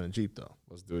rolled up in a Jeep though.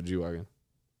 Let's do a G-Wagon.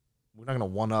 We're not gonna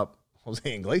one up Jose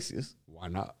Iglesias. Why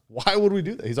not? Why would we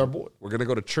do that? He's our boy. We're going to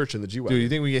go to church in the G-Wagon. Dude, you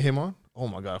think we get him on? Oh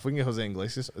my god, if we can get Jose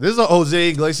Iglesias, this is a Jose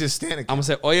Iglesias standing. I'm going to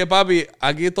say, oye, papi,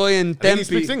 aquí estoy en I think he Tempe.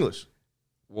 speaks English.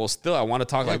 Well, still, I want to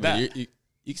talk Yeah, like but that. you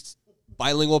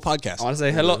bilingual podcast. I want to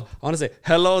say, hello. I want to say,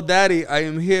 hello, daddy. I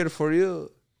am here for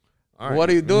you. All right. What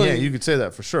are you doing? Yeah, you could say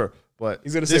that for sure. But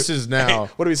He's gonna this say, is now.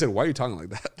 Hey, what if he said? Why are you talking like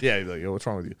that? Yeah, he's like, yo, what's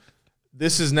wrong with you?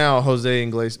 This is now Jose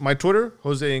Iglesias. My Twitter,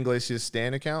 Jose Iglesias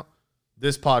Stan account.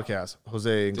 This podcast,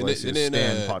 Jose Iglesias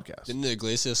Stan podcast. Didn't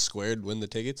Iglesias squared win the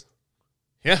tickets?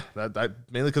 Yeah, that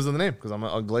mainly because of the name. Because I'm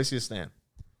a Iglesias stan.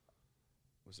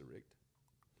 Was it rigged?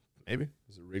 Maybe.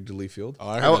 Was it rigged to Lee Field? Oh,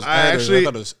 I I actually-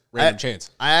 thought it was random chance.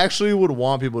 I actually would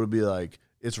want people to be like,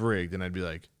 it's rigged, and I'd be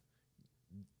like,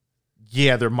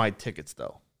 yeah, they're my tickets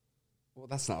though. Well,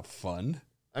 that's not fun.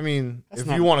 I mean, That's if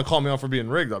not- you want to call me out for being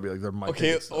rigged, I'll be like, they're my Okay,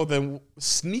 tickets. oh, then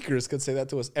Sneakers could say that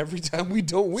to us every time we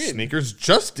don't win. Sneakers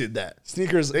just did that.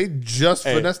 Sneakers, They just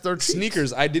hey, finessed their cheeks.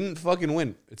 Sneakers, I didn't fucking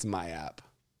win. It's my app.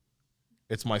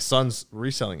 It's my son's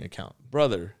reselling account.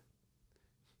 Brother,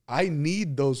 I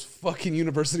need those fucking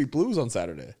University Blues on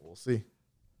Saturday. We'll see.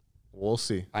 We'll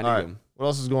see. I need All right. them. What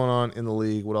else is going on in the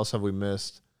league? What else have we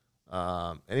missed?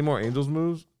 Any more Angels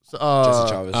moves? Jesse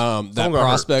Chavez. That someone got hurt.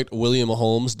 prospect, William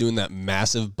Holmes, doing that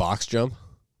massive box jump.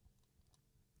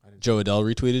 Joe Adele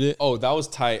retweeted it. Oh, that was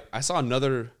tight. I saw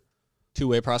another.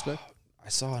 Two-way prospect. I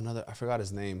forgot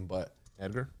his name, but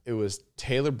Edgar? it was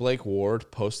Taylor Blake Ward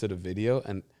posted a video,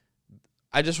 and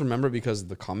I just remember because of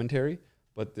the commentary.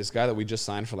 But this guy that we just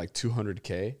signed for like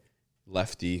 $200K,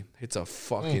 lefty, hits a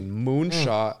fucking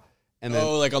moonshot, and then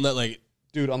Oh, like on that like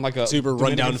dude on like a super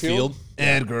Dominican rundown field.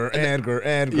 Edgar.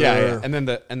 Yeah. And then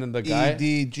the guy,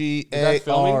 the guy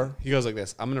filming, EDGAR. he goes like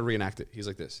this. I'm gonna reenact it. He's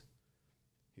like this.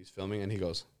 He's filming and he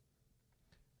goes,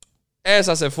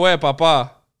 "Esa se fue,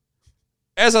 papá.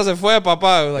 Esa se fue,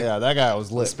 papá." Like Yeah, that guy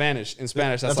was in lit. Spanish, that's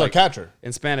That's like our catcher.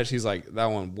 in Spanish. He's like, that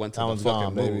one went to That the one's fucking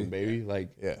gone, moon, baby. Like,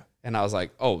 Yeah. and I was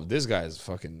like, oh, this guy's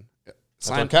fucking.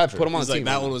 our catcher. Put him on He's the like, team.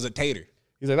 that one was a tater.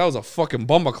 He's like, that was a fucking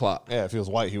bomba clot. Yeah, if he was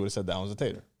white, he would have said that was a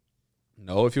tater.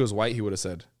 No, if he was white, he would have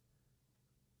said,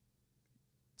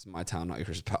 "It's my town, not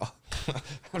yours, pal."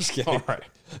 I'm just kidding. All right.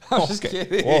 I'm just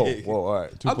kidding. Whoa, all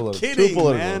right. Too I'm political. kidding, Too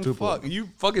political. man. Too Fuck,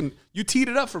 political. you teed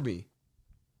it up for me.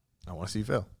 I want to see you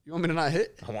fail. You want me to not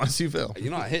hit? I want to see you fail. You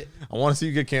know I hit. I want to see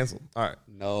you get canceled. All right.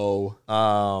 No.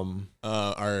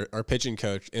 Our pitching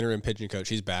coach, interim pitching coach,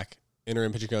 he's back.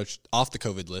 Interim pitching coach off the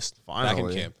COVID list, back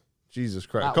Finally. in camp. Jesus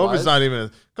Christ. That COVID's was? not even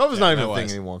a that thing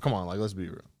was. anymore. Come on, like let's be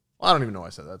real. Well, I don't even know why I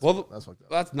said that. Well, That's fucked up.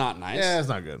 that's not nice. Yeah, it's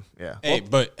not good. Yeah. Hey,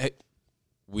 but hey,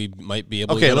 we might be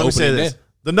able to Okay, get let an me say opening this. day.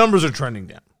 The numbers are trending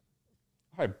down.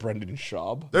 All right, Brendan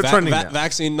Schaub. They're trending down.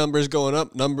 Vaccine numbers going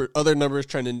up. Other numbers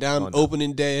trending down. Going down.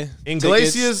 Opening day.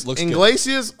 Iglesias, tickets, looks good.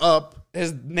 Iglesias up,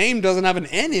 His name doesn't have an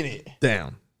N in it.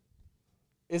 down.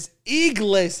 It's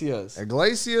Iglesias.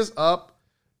 Iglesias up,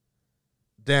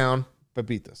 down,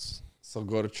 Pepitas. So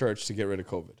go to church to get rid of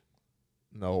COVID.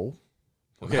 No.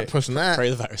 We're Okay. not pushing that. Pray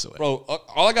the virus away. Bro,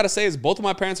 all I got to say is both of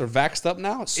my parents are vaxxed up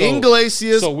now. So,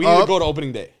 Iglesias so we need up, to go to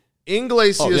opening day.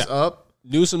 Iglesias Oh, yeah. up,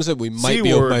 Newsom said we might C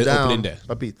be open word by down, opening day.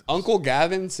 Pepitas. Uncle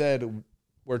Gavin said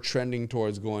we're trending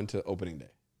towards going to opening day.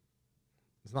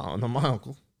 It's not my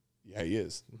uncle. Yeah, he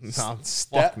is. Nah,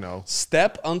 Step, fuck no.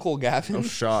 Step Uncle Gavin. No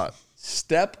shot.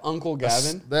 Step Uncle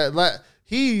Gavin.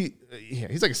 He's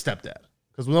like a stepdad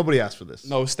because nobody asked for this.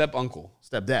 No, Step Uncle.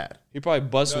 Stepdad. He probably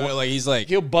busts No, one. like he's like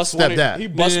He'll bust one. Stepdad. He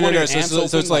no, busts no, one. no, of no. your So, ants so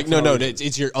it's open, like no, for no. reason.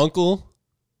 It's your uncle,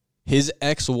 his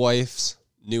ex-wife's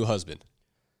new husband.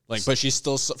 Like, but she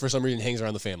still for some reason hangs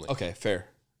around the family. Okay, fair.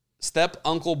 Step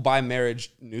Uncle by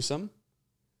marriage Newsom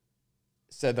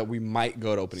said that we might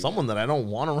go to opening day. Someone that I don't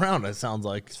want around. It sounds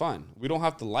like It's fine. We don't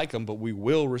have to like him, but we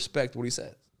will respect what he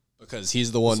says. Because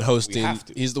he's the one hosting. have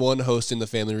to. He's the one hosting the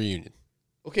family reunion.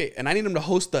 Okay, and I need him to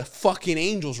host the fucking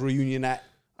Angels reunion at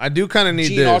I do kind of need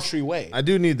Gene this. Autry Way. I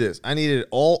do need this. I need it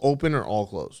all open or all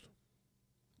closed.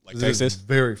 Like This is Texas,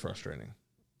 very frustrating.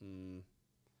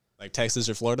 like Texas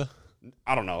or Florida.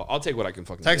 I don't know. I'll take what I can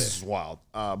fucking Texas is wild.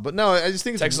 But no, I just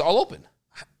think it's Texas all open.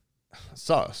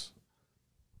 sus.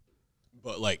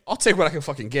 But like, I'll take what I can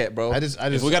fucking get, bro. I just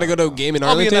if we got to go to a game in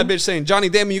I'll be in Arlington, that bitch saying, Johnny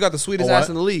Damon, you got the sweetest A what? ass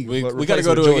in the league. we but got to replace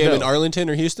go it to with a Joe game in Adele. Arlington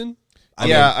or Houston.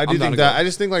 Yeah, I do I'm down think to that. go. I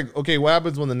just think like, okay, what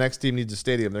happens when the next team needs a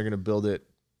stadium? They're going to build it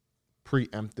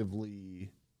preemptively.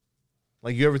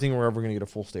 Like, you ever think we're ever going to get a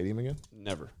full stadium again?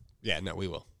 Never. Yeah, no, we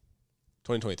will.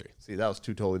 2023. See, that was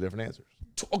two totally different answers.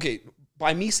 Okay,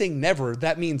 by me saying never,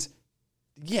 that means,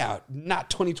 yeah,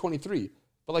 not 2023.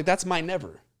 But, like, that's my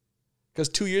never. Because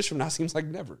 2 years from now seems like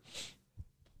never.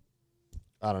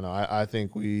 I don't know. I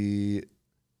think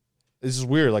this is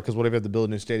weird. Like, because what if you have to build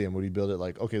a new stadium? Would you build it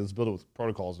like, okay, let's build it with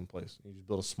protocols in place? You just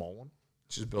build a small one?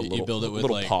 Just build You build it with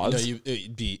little like pods.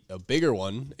 it'd be a bigger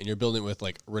one, and you're building it with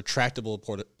like retractable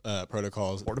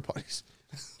protocols. Porta potties.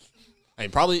 I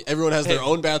mean, probably everyone has their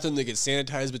own bathroom that gets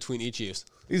sanitized between each use.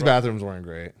 These bathrooms weren't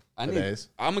great. I'm Today's.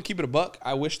 going to keep it a buck.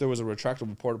 I wish there was a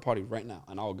retractable porta potty right now,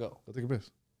 and I'll go. Go take a piss.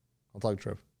 I'll talk to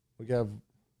Trev. We can have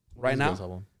Right these now? guys have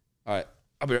one. All right.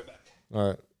 I'll be right back. All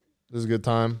right. This is a good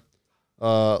time.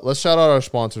 Let's shout out our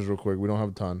sponsors real quick. We don't have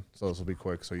a ton, so this will be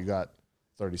quick. So you got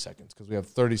 30 seconds because we have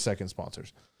 30-second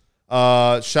sponsors.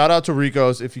 Shout out to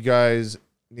Rico's. If you guys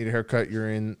need a haircut, you're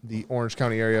in the Orange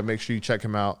County area, make sure you check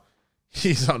him out.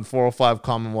 He's on 405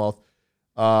 Commonwealth.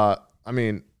 I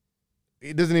mean,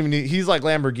 he doesn't even need, he's like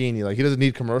Lamborghini. Like, he doesn't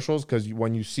need commercials because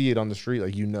when you see it on the street,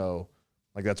 like, you know,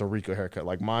 like, that's a Rico haircut.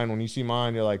 Like mine, when you see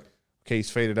mine, you're like, okay, he's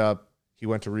faded up. He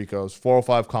went to Rico's.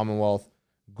 405 Commonwealth.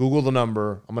 Google the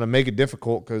number. I'm going to make it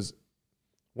difficult because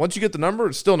once you get the number,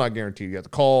 it's still not guaranteed. You have to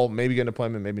call, maybe get an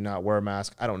appointment, maybe not, wear a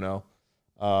mask. I don't know.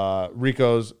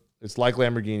 Rico's, it's like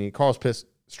Lamborghini. Carl's piss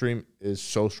stream is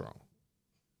so strong.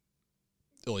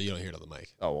 Well, you don't hear it on the mic.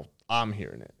 Oh, well, I'm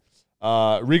hearing it.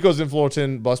 Rico's in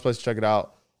Fullerton. Bus place, check it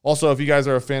out. Also, if you guys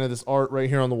are a fan of this art right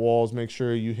here on the walls, make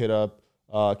sure you hit up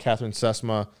Catherine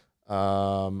Sesma.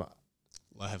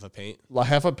 La Jefa Paint. La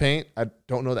Jefa Paint. I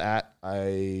don't know the at.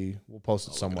 I will post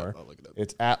it somewhere. I'll look it up.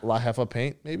 It's at La Jefa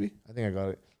Paint, maybe. I think I got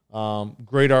it.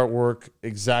 Great artwork,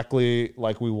 exactly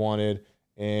like we wanted,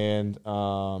 and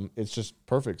it's just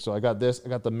perfect. So I got this. I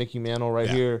got the Mickey Mantle right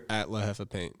here At La Jefa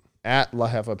Paint. at La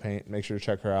Jefa Paint. Make sure to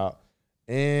check her out.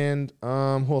 And who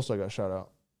else I got shout out?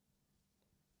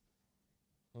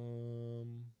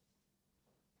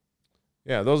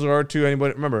 Yeah, those are our two.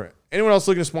 Anybody remember? Anyone else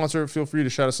looking to sponsor? Feel free to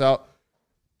shout us out.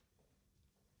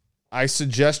 I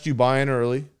suggest you buy in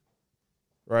early,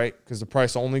 right? Because the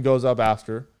price only goes up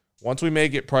after. Once we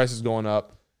make it, price is going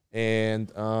up. And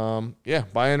yeah,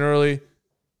 buy in early,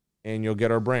 and you'll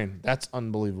get our brain. That's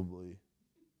unbelievably.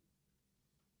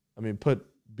 I mean, put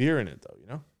beer in it though, you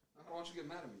know. I don't want you to get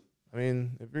mad at me. I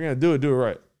mean, if you're gonna do it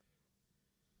right.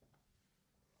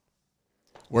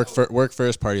 Work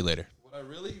first, party later. What I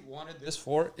really wanted this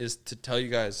for is to tell you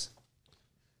guys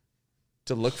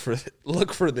to look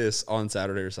for this on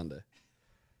Saturday or Sunday.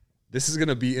 This is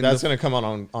gonna be in That's gonna come out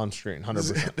on screen,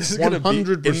 100%. This is gonna be in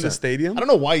the stadium. I don't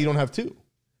know why you don't have two.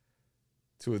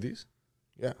 Two of these.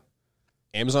 Yeah,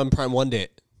 Amazon Prime one day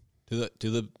to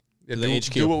the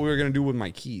HQ. Do what we were gonna do with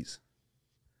my keys.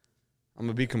 I'm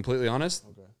gonna be completely honest.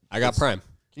 okay. I got Prime.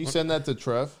 Can you send that to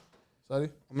Trev, Sadie?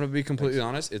 I'm gonna be completely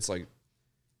honest. It's like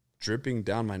dripping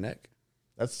down my neck.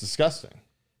 That's disgusting.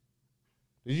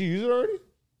 Did you use it already?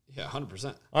 Yeah,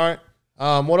 100%. All right.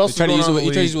 What else? You tried to is going on in the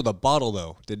use it league? with a bottle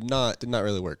though. Did not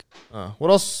really work. What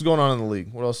else is going on in the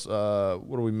league? What else?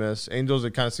 What do we miss? Angels.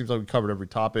 It kind of seems like we covered every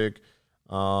topic.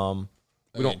 We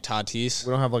don't Tatis.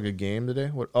 have like a game today.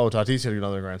 What? Oh, Tatis hit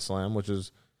another grand slam, which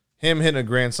is him hitting a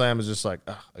grand slam is just like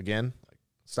again. Like,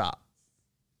 stop.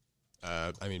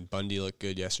 I mean, Bundy looked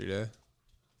good yesterday.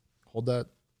 Hold that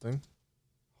thing.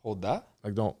 Hold that.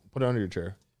 Like, don't put it under your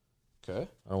chair. Okay.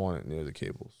 I don't want it near the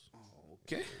cables.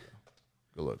 Okay.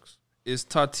 Good looks. Is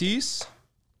Tatis?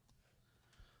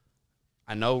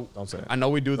 I know. Don't say it. I know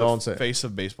we do Don't say the it. face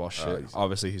of baseball shit.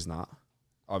 Obviously, he's not.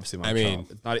 Obviously, my I mean,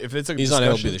 child. It's not. If it's a He's not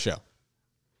able to discussion, do the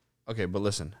show. okay, but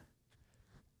listen,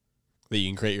 That you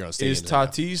can create your own stadium. is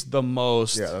Tatis the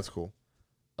most Yeah, that's cool.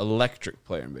 electric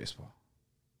player in baseball?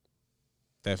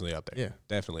 Definitely up there. Yeah.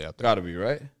 Definitely up there. Got to be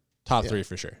right Top Yeah. 3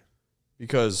 for sure.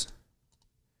 because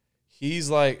he's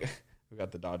like we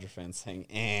got the Dodger fans saying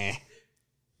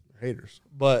Haters.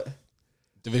 but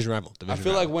Division rival. I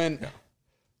feel like when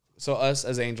so us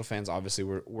as Angel fans, obviously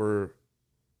we're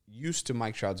used to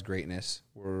Mike Trout's greatness.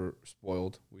 We're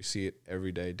spoiled. We see it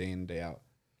every day, day in, day out.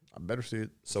 I better see it.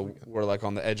 So we're like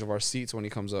on the edge of our seats when he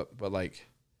comes up. But like,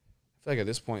 I feel like at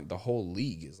this point, the whole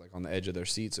league is like on the edge of their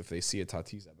seats if they see a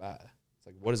Tatis at bat. It's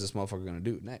like, what is this motherfucker going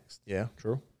to do next? Yeah,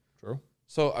 true.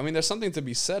 So, I mean, there's something to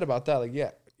be said about that. Like,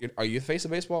 yeah, are you the face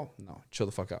of baseball? No, chill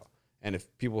the fuck out. And if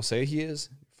people say he is,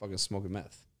 you're fucking smoking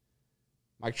meth.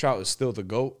 Mike Trout is still the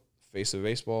GOAT, face of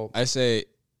baseball. I say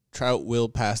Trout will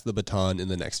pass the baton in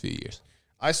the next few years.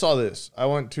 I saw this. I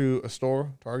went to a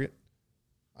store, Target.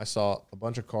 I saw a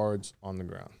bunch of cards on the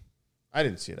ground. I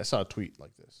didn't see it. I saw a tweet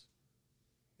like this.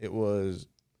 It was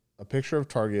a picture of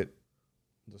Target.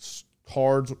 The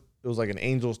cards, it was like an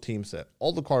Angels team set.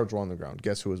 All the cards were on the ground.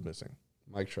 Guess who was missing?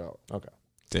 Mike Trout. Okay.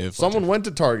 Dave Someone went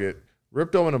to Target,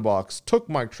 ripped open a box, took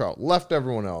Mike Trout, left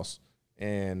everyone else,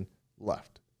 and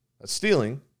left. That's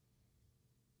stealing.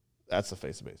 That's the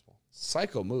face of baseball.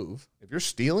 Psycho move. If you're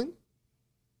stealing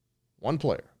one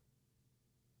player,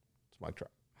 it's Mike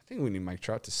Trout. I think we need Mike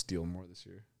Trout to steal more this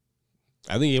year.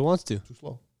 I think he wants to. Too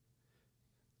slow.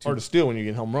 Hard to steal when you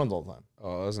get home runs all the time.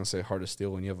 Oh, I was going to say hard to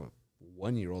steal when you have a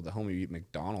 1-year-old at home. You eat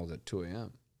McDonald's at 2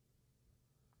 a.m.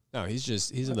 No,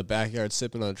 he's in the backyard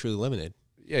sipping on Truly lemonade.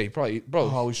 Yeah, you probably, bro,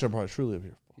 Oh, we should have brought Truly up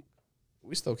here.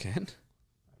 we still can.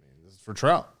 This is for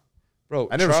Trout. Bro,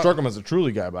 I never Trout- struck him as a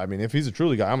Truly guy, but I mean, if he's a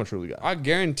Truly guy, I'm a Truly guy. I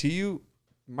guarantee you,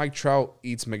 Mike Trout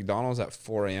eats McDonald's at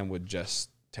 4 a.m. with just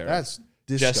Terra. That's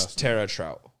disgusting. just Terra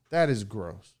Trout. That is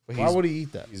gross. But Why he's- would he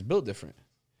eat that? He's built different.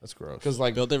 That's gross. Because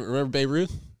like Built different. Remember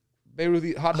Beirut? Beirut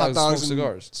eat hot dogs, smoke and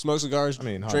cigars. Smoke cigars. I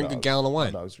mean, hot drink a dogs. gallon of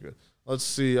wine. Hot dogs are good. Let's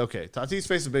see. Okay, Tatis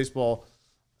Face of Baseball.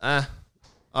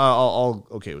 I'll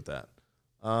okay with that.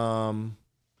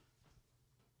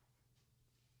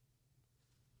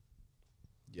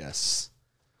 Yes.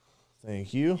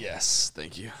 Thank you. Yes.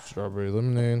 Thank you. Strawberry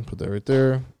lemonade. Put that right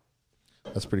there.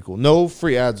 That's pretty cool. No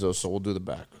free ads though, so we'll do the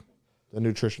back. The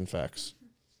nutrition facts.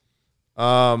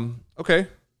 Okay.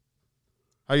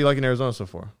 How you liking Arizona so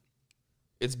far?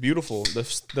 It's beautiful.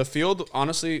 The field,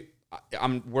 honestly,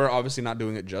 we're obviously not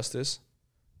doing it justice.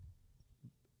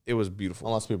 It was beautiful.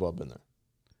 Unless people have been there.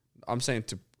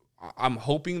 I'm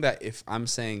hoping that if I'm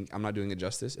saying I'm not doing it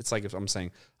justice, it's like if I'm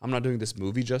saying I'm not doing this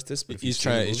movie justice. But He's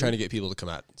trying to get people to come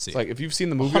out and see. It's like if you've seen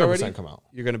the movie 100% already, come out.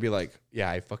 you're gonna be like, yeah,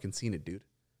 I fucking seen it, dude.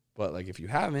 But like if you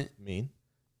haven't, Mean.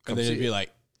 and then see you'd be it.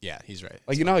 like, yeah, he's right.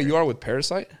 like you know how you are with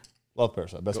Parasite, Love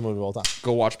Parasite. Best movie of all time.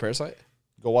 go watch Parasite.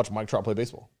 Go watch Mike Trout play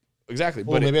baseball. Exactly.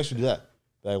 Well, But maybe I should do that.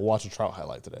 Like watch a Trout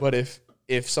highlight today. but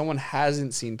if someone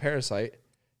hasn't seen Parasite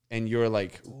and you're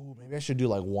like, Ooh, maybe I should do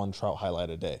like one Trout highlight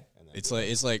a day. And then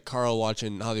It's like Carl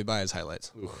watching Javi Baez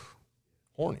highlights.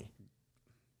 horny.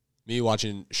 Me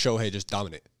watching Shohei just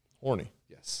dominate. Horny.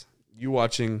 yes, you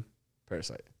watching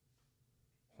Parasite,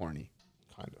 horny.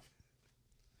 Kind of.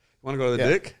 You want to go to the Yeah.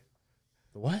 dick?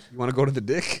 The what? You want to go to the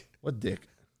dick? What dick?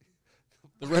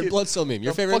 The red blood cell meme.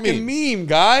 Your The favorite fucking meme. meme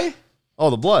guy. Oh,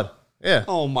 the blood. Yeah.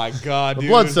 Oh my god, the dude.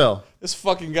 blood cell. This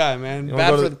fucking guy, man. You Bad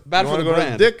wanna for go the, bad you for wanna the go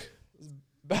brand. To the dick?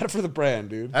 Bad for the brand,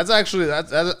 dude. That's actually I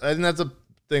think that's a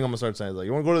thing I'm gonna start saying. It's like,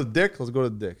 you want to go to the dick? Let's go to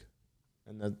the dick.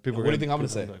 And then people. What do you think I'm gonna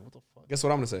say? Like, what the fuck? Guess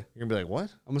what I'm gonna say? You're gonna be like,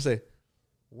 what? I'm gonna say,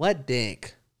 what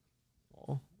dick?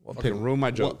 Oh, what Fucking pickle? ruin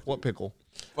my joke. What pickle?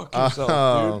 Fuck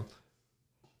yourself, dude.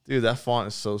 Dude, that font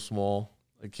is so small.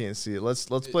 I can't see it. Let's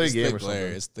play It's a game the or glare.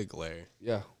 something. It's the glare.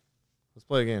 Yeah. Let's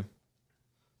play a game.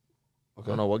 Okay.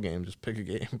 Don't know what game. Just pick a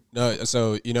game. No,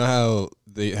 so you know how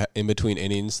in between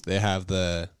innings they have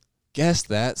the guess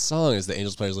that song as the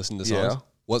Angels players listen to songs. Yeah.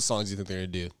 What songs do you think they're gonna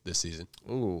do this season?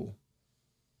 Ooh.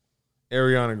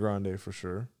 Ariana Grande for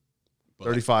sure. But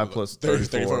 35 plus 34.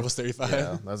 34 plus 35.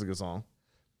 Yeah, that's a good song.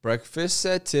 Breakfast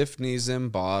at Tiffany's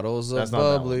and bottles of That's not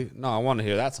that bubbly. No, I want to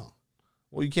hear that song.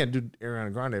 Well, you can't do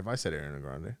Ariana Grande if I said Ariana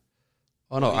Grande.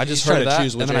 Oh no, Well, I he's just trying heard to that,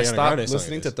 choose and which then I Ariana stopped Grande song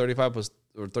listening it to is. 35 plus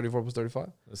or 34 plus 35,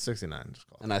 It's 69. Just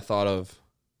call it. and I thought of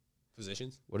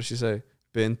Physicians. what did she say?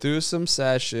 Been through some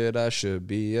sad shit. I should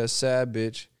be a sad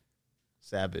bitch.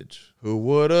 Savage. Who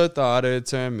would have thought it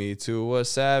turned me to a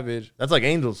savage? That's like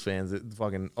Angels fans. That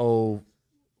fucking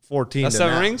 14. That's to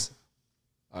 7 now. rings.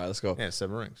 All right, let's go. Yeah,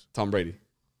 7 rings. Tom Brady.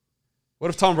 What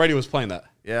if Tom Brady was playing that?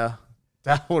 Yeah,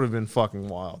 that would have been fucking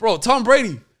wild. Bro, Tom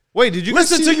Brady. Wait, did you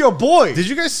guys Listen see, to your boy. Did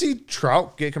you guys see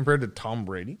Trout get compared to Tom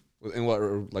Brady? In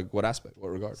what aspect? What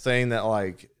regard? Saying that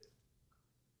like,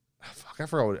 fuck, I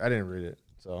forgot. I didn't read it.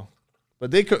 So,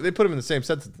 but they put him in the same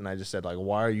sentence, and I just said like,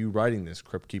 why are you writing this,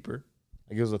 Crypt Keeper?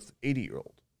 Like it was a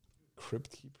 80-year-old.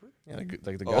 Crypt keeper. Yeah,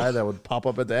 like the guy that would pop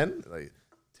up at the end, like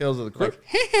Tales of the Crypt.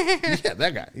 Yeah,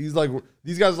 that guy. He's like,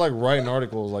 these guys are like writing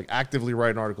articles, like actively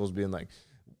writing articles, being like,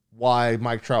 why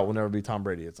Mike Trout will never be Tom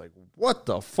Brady. It's like, what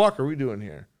the fuck are we doing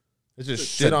here? It's just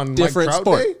shit a on Mike different Trout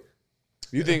sport. Day.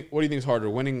 What do you think is harder,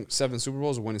 winning 7 Super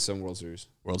Bowls or winning 7 World Series?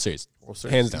 World Series. World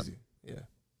Series Hands is down. easy. Yeah.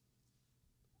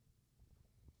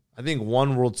 I think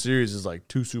one World Series is like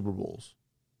 2 Super Bowls.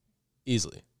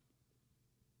 Easily.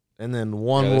 And then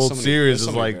one Yeah, there's World so many- Series there's so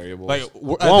is many like variables. Like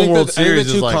One I think World the Series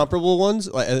is two like comparable ones.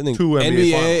 Like I think 2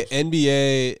 NBA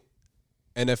NBA,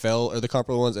 NFL are the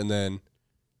comparable ones, and then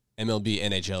MLB,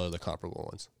 NHL are the comparable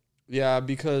ones. Yeah,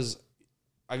 because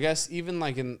I guess even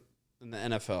like in the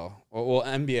NFL, well,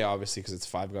 NBA obviously because it's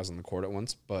 5 guys on the court at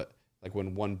once, but like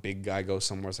when one big guy goes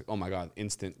somewhere, it's like, oh my god,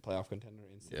 instant playoff contender,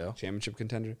 instant championship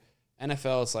contender.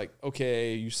 NFL, it's like,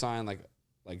 okay, you sign like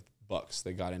Bucks,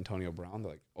 they got Antonio Brown,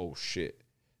 they're like, oh shit,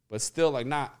 but still like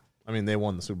not. I mean, they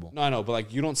won the Super Bowl. No, I know, but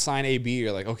like you don't sign AB,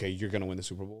 you're like, okay, you're gonna win the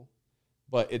Super Bowl,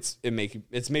 but it's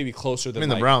maybe closer I than mean,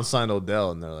 the like, Browns signed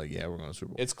Odell, and they're like, yeah, we're going to Super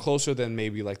Bowl. it's closer than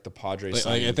maybe like the Padres. Like,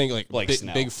 signing I think like Blake big,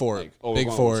 Snell. big four, Like, oh, we're big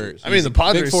going four. World Series. I mean, the easy-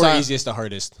 Padres big four signed- easiest to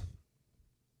hardest.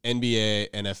 NBA,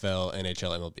 NFL,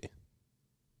 NHL, MLB.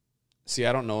 See,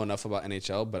 I don't know enough about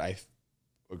NHL, but I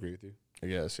agree with you I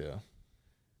guess, yeah.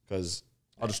 because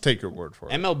I'll just take your word for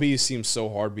it. MLB seems so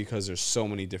hard because there's so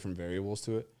many different variables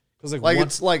to it. Because Like,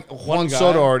 it's like Juan guy-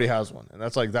 Soto already has one, and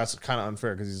that's kind of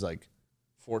unfair because he's like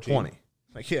 14, 20.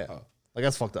 Like, yeah. Oh. Like,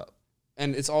 that's fucked up.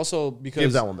 and it's also Give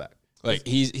because that one back. Like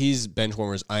he's bench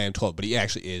warmers. I am 12, but he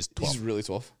actually is 12. he's really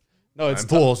 12. No, it's And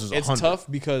tough. Pujols is It's 100. tough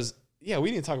because we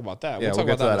need to talk about that. Yeah, We'll talk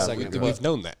we'll about get that to in a that second. after. We've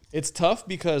known that. It's tough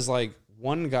because like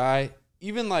one guy,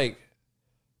 even like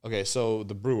Okay, so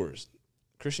the Brewers,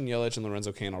 Christian Yelich and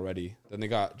Lorenzo Cain already. Then they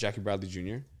got Jackie Bradley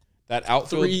Jr. That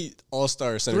outfield, 3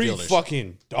 all-star center three fielders.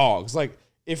 fucking dogs. Like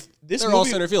if this They're movie, all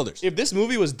center fielders. if this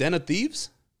movie was Den of Thieves,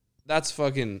 that's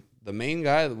fucking the main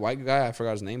guy, the white guy. I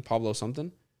forgot his name, Pablo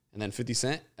something, and then 50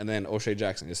 Cent, and then O'Shea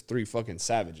Jackson. It's 3 fucking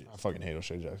savages. I fucking hate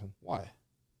O'Shea Jackson. Why?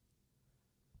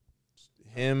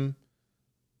 Him,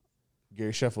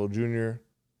 Gary Sheffield Jr.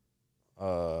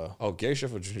 Oh, Gary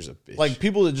Sheffield Jr. is a bitch. Like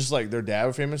people that just like their dad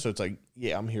were famous, so it's like,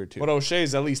 yeah, I'm here too. but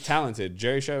O'Shea's at least talented.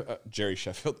 Gary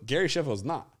Sheffield. Gary Sheffield's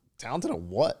not Talented at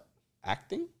what?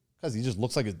 acting Because he just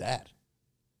looks like his dad.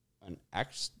 and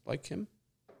acts like him.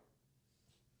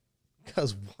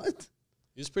 Because what?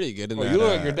 He was pretty good in Oh, that. you look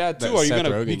like your dad that too. Are you Seth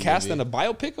gonna be Rogen cast movie. in a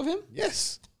biopic of him?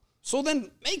 Yes. So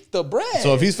then make the bread.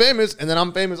 So if he's famous and then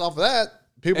I'm famous off of that,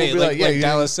 people Hey, will be like, like, yeah, like you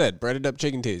Dallas said, breaded up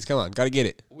chicken titties. Come on, got to get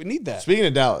it. we need that. Speaking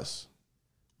of Dallas,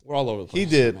 We're all over the place. he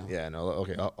did. right now. Yeah, no,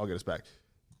 okay, I'll get us back.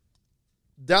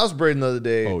 Dallas Braden the other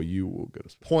day Oh, you will get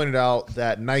us. pointed out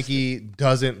that Nike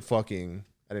doesn't fucking.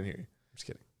 I didn't hear you. Just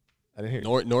kidding. I didn't hear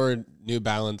you. Nor New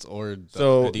Balance or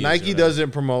So Adidas Nike or whatever.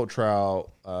 doesn't promote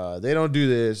Trout. They don't do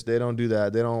this. They don't do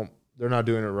that. They're not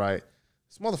doing it right.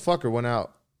 This motherfucker went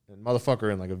out and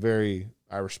motherfucker in like a very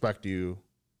I respect you,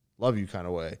 love you kind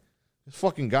of way. This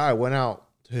fucking guy went out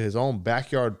to his own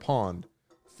backyard pond,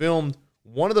 filmed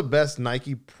one of the best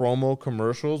Nike promo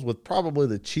commercials with probably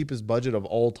the cheapest budget of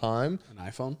all time. An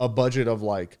iPhone. A budget of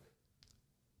like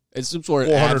It's some sort of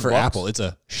 400 ad for bucks. Apple. It's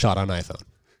a shot on iPhone.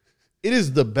 it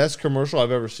is the best commercial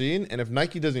I've ever seen. And if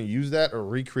Nike doesn't use that or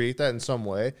recreate that in some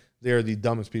way, they are the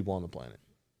dumbest people on the planet.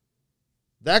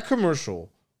 That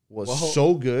commercial was Well,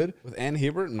 so good. With Ann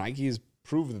Hebert, Nike's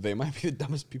proved that they might be the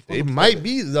dumbest people. They on the might planet.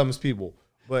 be the dumbest people,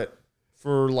 but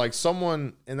for like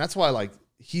someone, and that's why like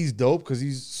he's dope because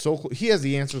he's so cool. He has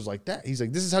the answers like that. He's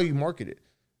like, this is how you market it.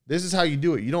 This is how you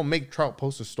do it. You don't make Trout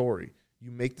post a story.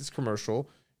 You make this commercial.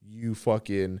 You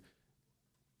fucking.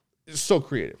 It's so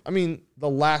creative. I mean, the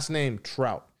last name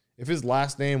Trout. If his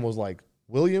last name was like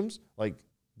Williams, like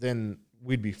then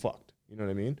we'd be fucked. You know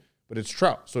what I mean? But it's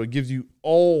Trout, so it gives you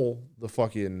all the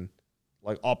fucking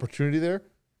like opportunity there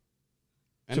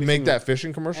to make Anything- that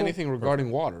fishing commercial. anything regarding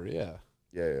water. Yeah,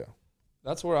 Yeah.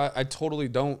 that's where I totally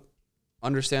don't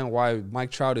understand why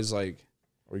Mike Trout is like.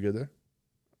 Are we good there?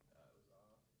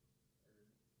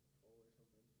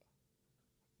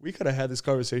 We could have had this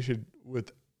conversation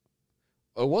with.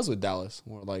 It was with Dallas.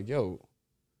 We're like, yo,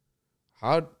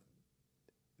 how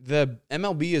the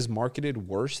MLB is marketed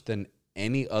worse than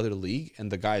any other league,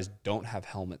 and the guys don't have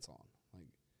helmets on.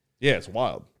 Yeah, it's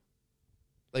wild.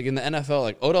 Like in the NFL,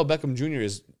 like Odell Beckham Jr.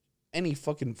 is any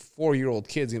fucking 4-year-old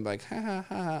kid's gonna be like, ha ha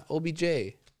ha, OBJ.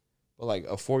 But like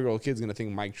a 4-year-old kid's gonna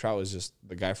think Mike Trout is just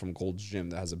the guy from Gold's Gym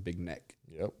that has a big neck.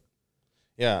 Yep.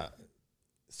 Yeah.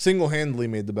 Single-handedly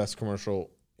made the best commercial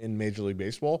in Major League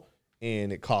Baseball,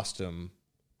 and it cost him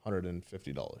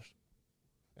 $150.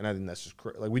 And I think that's just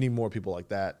like we need more people like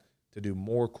that to do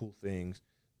more cool things,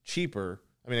 cheaper.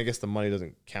 I mean, I guess the money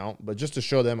doesn't count, but just to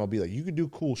show them, I'll be like, you can do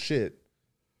cool shit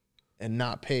and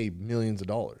not pay millions of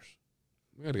dollars.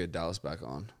 We gotta get Dallas back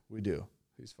on. We do.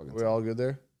 He's fucking. We're all good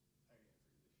there?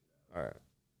 All right.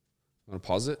 Wanna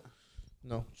pause it?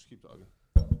 No, just keep talking.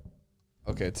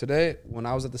 Okay, today when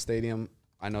I was at the stadium,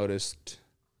 I noticed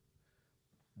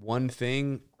one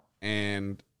thing,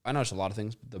 and I noticed a lot of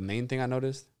things, but the main thing I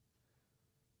noticed,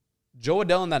 Joe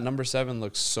Adell in that number 7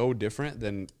 looks so different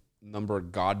than number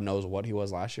God knows what he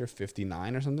was last year,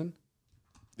 59 or something.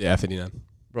 Yeah, 59.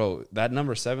 Bro, that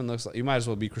number 7 looks like you might as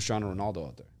well be Cristiano Ronaldo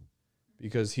out there,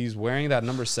 because he's wearing that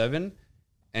number 7,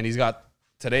 and he's got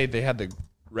today they had the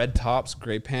red tops,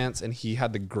 gray pants, and he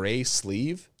had the gray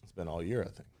sleeve. It's been all year, I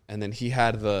think. And then he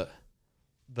had the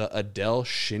Adele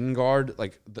shin guard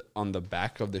on the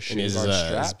back of the And shin his, guard his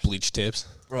straps. bleach tips.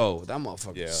 Bro, that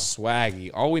motherfucker Yeah.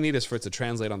 swaggy. All we need is for it to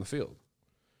translate on the field.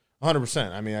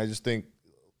 100%. I mean, I just think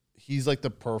he's like the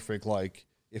perfect, like,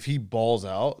 if he balls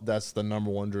out, that's the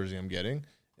number 1 jersey I'm getting.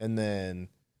 And then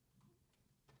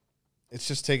it's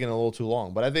just taking a little too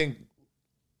long. But I think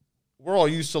we're all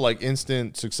used to like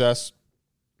instant success.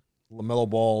 LaMelo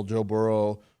Ball, Joe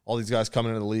Burrow, all these guys coming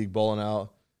into the league, balling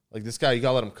out. Like this guy, you got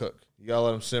to let him cook. You got to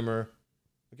let him simmer.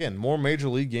 Again, more major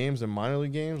league games than minor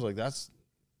league games. Like that's,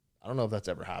 I don't know if that's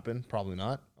ever happened. Probably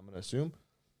not. I'm going to assume.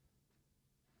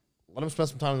 Let him spend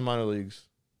some time in the minor leagues.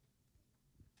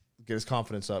 Get his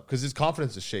confidence up. Because his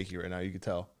confidence is shaky right now. You can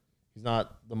tell. He's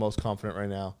not the most confident right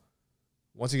now.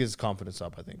 Once he gets his confidence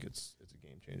up, I think it's a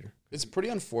game changer. It's pretty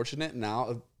unfortunate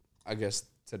now, I guess,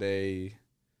 today,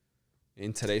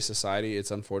 in today's society,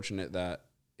 it's unfortunate that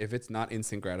if it's not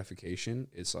instant gratification,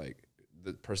 it's like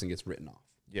the person gets written off.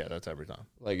 Yeah, that's every time.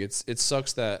 Like it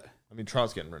sucks that. I mean,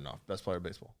 Trout's getting written off. Best player of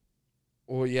baseball.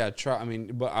 Well, yeah, I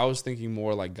mean, but I was thinking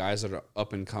more like guys that are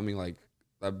up and coming, like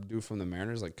that dude from the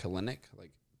Mariners, like Kalinick.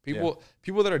 Like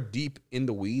people that are deep in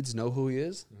the weeds know who he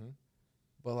is,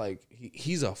 but like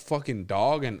he's a fucking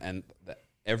dog, and the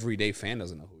everyday fan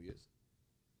doesn't know who he is.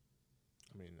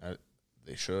 I mean,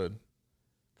 they should.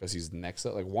 Because he's next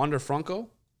up. Like Wander Franco.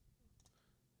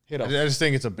 I just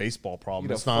think it's a baseball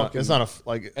problem. It's not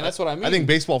like. And that's what I mean. I think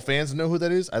baseball fans know who that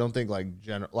is. I don't think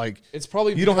it's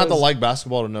probably you don't have to like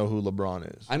basketball to know who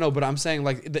LeBron is. I know, but I'm saying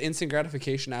like the instant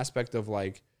gratification aspect of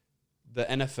like the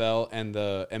NFL and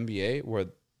the NBA, where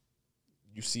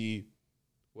you see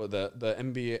the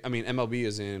NBA. I mean, MLB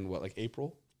is in like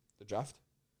April, the draft.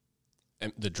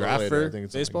 The draft for I think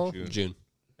it's baseball? like June.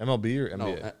 MLB or NBA?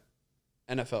 No,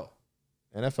 NFL.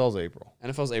 NFL's April.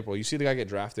 NFL's April. You see the guy get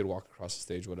drafted, walk across the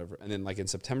stage, whatever, and then like in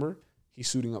September, he's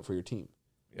suiting up for your team.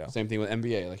 Yeah. Same thing with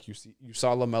NBA. Like you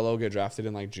saw LaMelo get drafted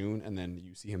in like June, and then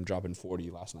you see him dropping 40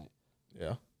 last night.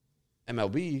 Yeah.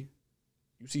 MLB,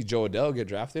 you see Joe Adele get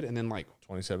drafted, and then like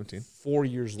 2017, 4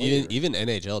 years later. Even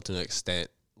NHL to an extent,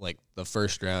 like the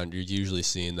first round, you're usually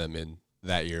seeing them in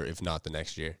that year, if not the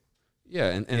next year. Yeah,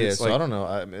 and yeah. it's So like, I don't know.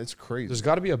 I mean, it's crazy. there's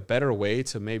got to be a better way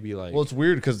to maybe like. Well, it's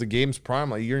weird because the game's prime.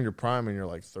 Like you're in your prime and you're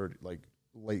like 30, like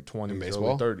late 20s,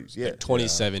 baseball? early 30s. Yeah. Like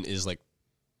 27 is like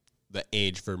the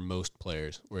age for most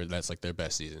players where that's like their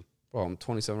best season. Bro, I'm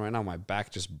 27 right now. My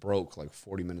back just broke like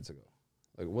 40 minutes ago.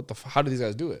 Like what the? How do these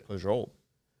guys do it? Because you're old.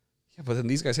 Yeah, but then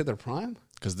these guys hit their prime.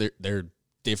 Because they're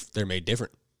made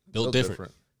different, built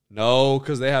different. No,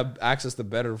 because they have access to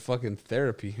better fucking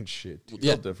therapy and shit. Dude.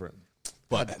 Yeah. Built different.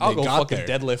 But I'll they go got fucking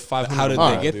there. deadlift 500. How did All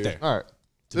they right, get dude. there? All right.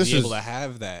 To This be able is- to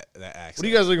have that access. What are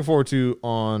you guys looking forward to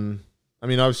on? I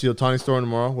mean, obviously, Ohtani's throwing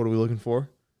tomorrow. What are we looking for?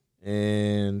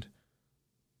 And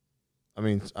I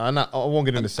mean, I won't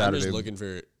get into I'm Saturday. just looking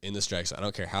for in the strikes. I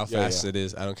don't care how Yeah, fast yeah. it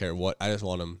is. I don't care what. I just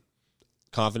want him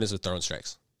confidence with throwing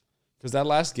strikes. Because that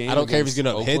last game, I don't care if he's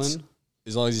against gonna have hits Oakland,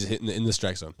 as long as he's hitting in the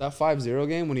strike zone. That 5-0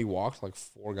 game when he walked like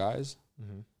 4 guys,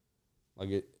 Mhm. like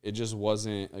it just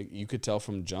wasn't like you could tell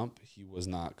from jump he was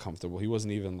not comfortable. He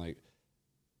wasn't even like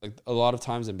a lot of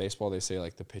times in baseball they say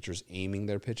like the pitcher's aiming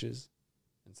their pitches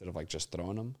instead of like just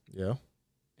throwing them, Yeah.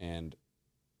 and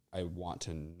I want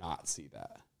to not see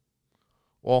that.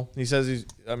 Well, he says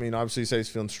obviously he says he's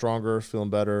feeling stronger, feeling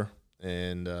better,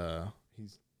 and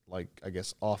he's like, I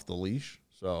guess, off the leash.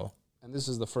 So And this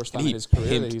is the first And time he in his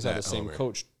career that pimped he's had the that same homer.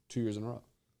 coach 2 years in a row.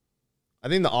 I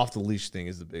think the off the leash thing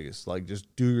is the biggest. Like, just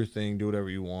do your thing, do whatever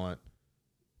you want.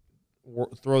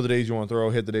 Throw the days you want to throw,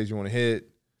 hit the days you want to hit.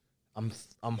 I'm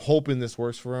hoping this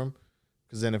works for him,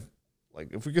 because then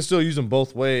if we can still use him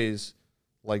both ways,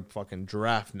 like fucking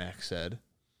Giraffe Neck said,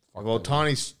 if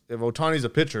Ohtani's a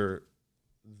pitcher,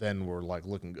 then we're like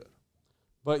looking good.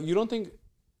 But you don't think,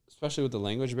 especially with the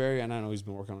language barrier, and I know he's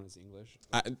been working on his English.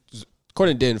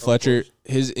 According to Dan Fletcher,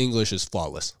 his English is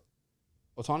flawless.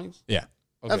 Ohtani's? Yeah.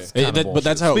 Okay. That's kinda But bullshit.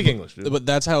 that's how Speak English, dude. But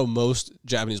that's how most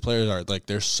Japanese players are. Like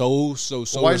they're so Why is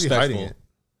he respectful. hiding it?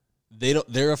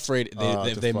 They're afraid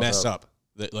if to they fuck mess up. up.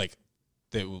 That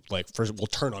they first will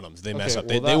turn on them. If they mess Okay,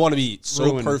 up. well, They that want to be so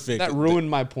ruined- perfect. That ruined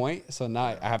my point. So now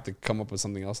I have to come up with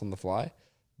something else on the fly.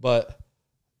 But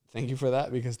thank you for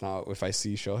that, because now if I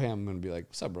see Shohei, I'm gonna be like,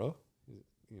 "What's up, bro?" He's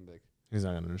gonna be like, He's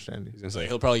not gonna understand you. he's gonna So say,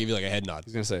 he'll probably give you like a head nod.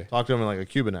 he's gonna say, Talk to him in like a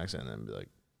Cuban accent and be like,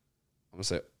 I'm gonna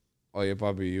say, "Oh yeah,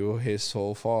 papi, you hit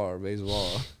so far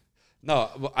baseball." No,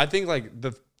 but I think like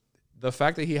the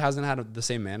fact that he hasn't had the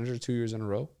same manager 2 years in a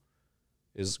row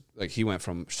is like he went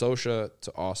from Sosha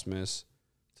to Osmus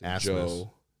to Asmus.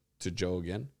 Joe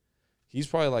again. He's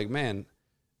probably like, man,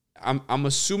 I'm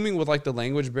assuming with like the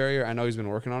language barrier, I know he's been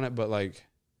working on it, but like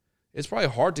it's probably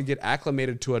hard to get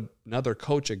acclimated to another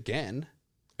coach again.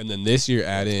 And then this year,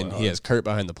 add in quite he hard. has Kurt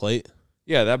behind the plate.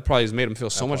 Yeah, that probably has made him feel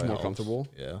so That much probably more helps. comfortable.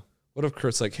 yeah. What if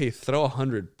Kurt's like, hey, throw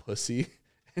 100, pussy,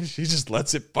 and she just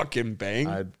lets it fucking bang?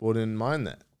 I wouldn't mind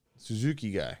that.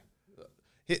 Suzuki guy.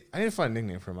 I need to find a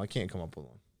nickname for him. I can't come up with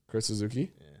one. Kurt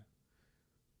Suzuki? Yeah.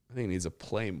 I think he needs to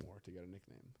play more to get a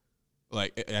nickname.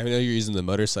 Like I know you're using the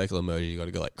motorcycle emoji. You got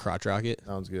to go like crotch rocket.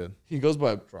 Sounds good. He goes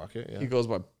by Rocket, yeah. he goes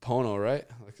by Pono, right?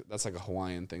 Like, that's like a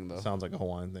Hawaiian thing, though. Sounds like a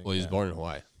Hawaiian thing. Well, he's yeah. born in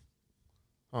Hawaii.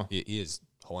 Huh. He is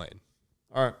Hawaiian.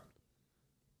 All right.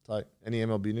 Tight. Any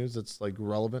MLB news that's like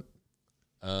relevant?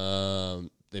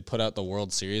 They put out the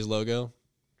World Series logo.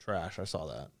 Trash. I saw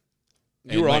that.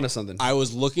 You were And, like, onto something. I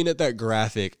was looking at that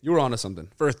graphic You were onto something.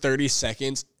 for 30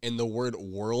 seconds, and the word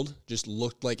 "world" just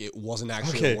looked like it wasn't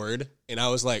actually Okay. a word, and I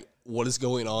was like, "What is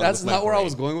going on?" That's with my not where I brain?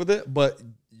 was going with it, but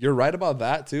you're right about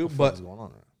that too. What's But going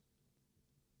on? Right?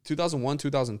 2001,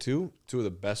 2002, two of the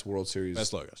best World Series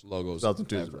Best logos.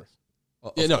 2002 is the ever.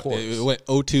 best. Yeah, no, it went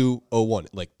 02, 01,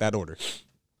 like that order.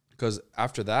 Because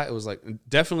after that, it was like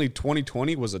definitely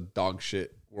 2020 was a dog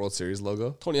shit World Series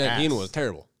logo. 2019 Ass. was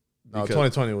terrible. No, Because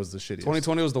 2020 was the shittiest.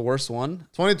 2020 was the worst one.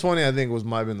 2020, I think,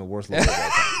 might have been the worst logo of all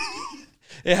time.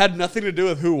 It had nothing to do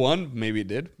with who won. Maybe it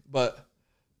did. But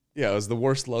yeah, it was the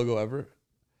worst logo ever.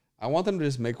 I want them to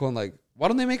just make one like, why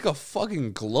don't they make a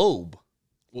fucking globe?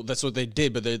 Well, that's what they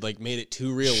did, but they like made it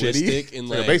too realistic and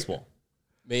Like like a baseball.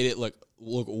 made it look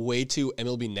way too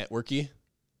MLB networky.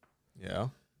 Yeah.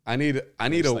 I need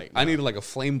just like, I need like a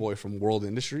flame boy from World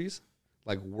Industries.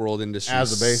 Like World Industries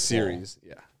As a baseball. series.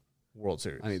 Yeah. World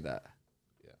Series. I need that.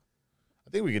 I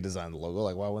think we could design the logo.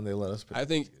 Like, why wouldn't they let us pick I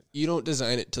think you don't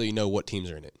design it till you know what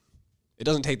teams are in it. It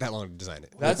doesn't take that long to design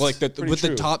it. That's like pretty with true.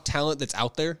 the top talent that's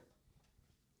out there,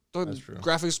 the That's true.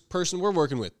 graphics person we're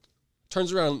working with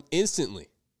turns around instantly.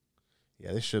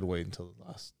 Yeah, they should wait until the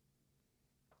last.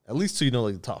 At least so you know,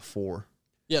 like, the top 4.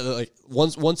 Yeah, like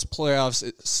once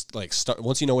playoffs like start,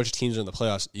 once you know which teams are in the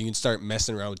playoffs, you can start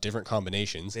messing around with different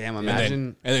combinations. Damn, and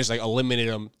imagine there's like eliminate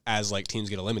them as like teams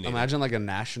get eliminated. imagine like a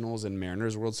Nationals and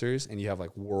Mariners World Series, and you have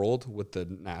like World with the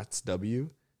Nats W,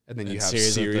 and then you have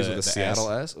Series Series with with the the Seattle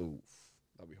S. Ooh,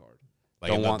 that'd be hard.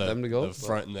 like don't the- want the- them to go, the but-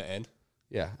 front and the end.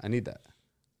 Yeah, I need that.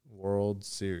 World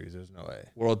Series. There's no way.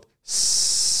 World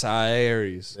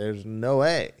Series. There's no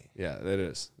way. Yeah, it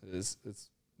is. It's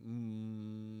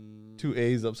 2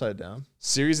 A's upside down.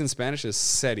 series in Spanish is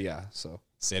Seria. So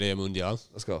Serie Mundial.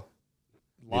 let's go.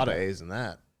 A lot of A's in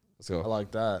that. Let's go. I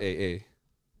like that. AA.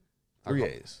 3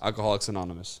 A's. Alcoholics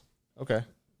Anonymous. Okay.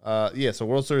 Yeah, so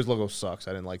World Series logo sucks.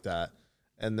 I didn't like that.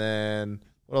 And then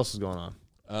what else is going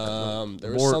on?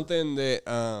 There was board- something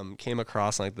that came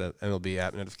across like the MLB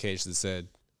app notification that said,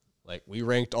 like, we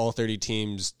ranked all 30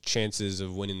 teams' chances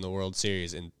of winning the World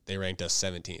Series, and they ranked us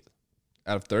 17th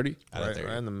Out of 30? out Right, of 30,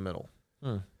 right in the middle.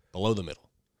 below the middle.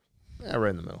 Yeah,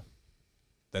 right in the middle.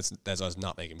 That's us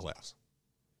not making playoffs.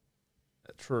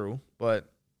 True, but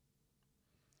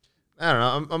I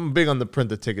don't know. I'm big on the print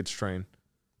the tickets train.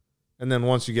 And then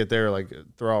once you get there, like,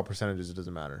 throw out percentages, it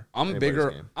doesn't matter. I'm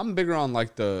bigger on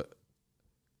like the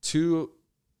 2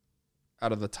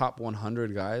 out of the top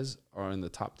 100 guys are in the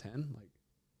top 10, like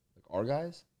our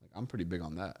guys. Like I'm pretty big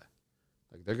on that.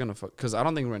 Like they're gonna because I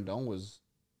don't think Rendon was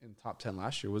in top 10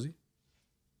 last year, was he?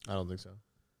 I don't think so.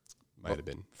 Might have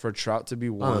been. For Trout to be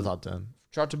Not in one, the top 10.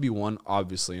 Trout to be 1,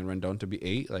 obviously, and Rendon to be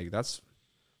 8, like that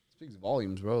speaks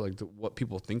volumes, bro. Like what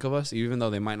people think of us, even though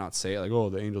they might not say it, like, oh,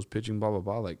 the Angels pitching, blah blah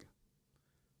blah. Like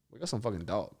we got some fucking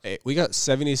dogs. Hey, we got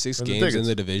 76 Win the games in tickets.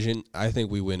 the division. I think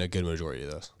we win a good majority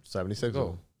of those. 76.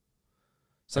 Go.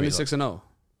 76 and 0,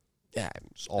 Yeah.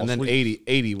 and then sweeps.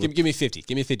 80 with, Give me 50.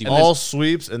 Give me 50. All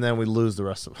sweeps, and then we lose the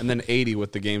rest of them. and then 80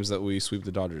 with the games that we sweep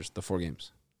the Dodgers, the 4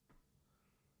 games.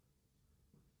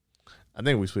 I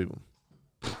think we sweep them.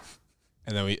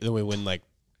 And then we win like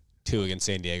 2 against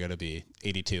San Diego to be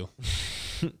 82.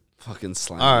 Fucking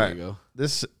slam. All There right. you go.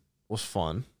 This was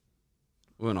fun.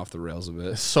 We went off the rails a It's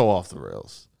bit. so off the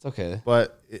rails. It's okay.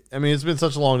 But, I mean, it's been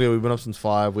such a long day. We've been up since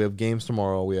 5. We have games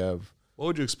tomorrow. We have What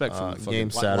would you expect from the fucking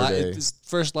game Saturday. This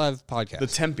first live podcast. the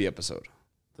Tempe episode?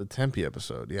 The Tempe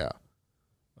episode, yeah.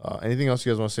 Anything else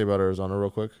you guys want to say about Arizona real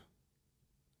quick?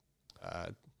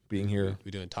 Being here.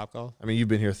 We doing Top Golf? I mean, you've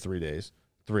been here 3 days,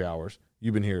 3 hours.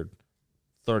 You've been here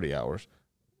 30 hours.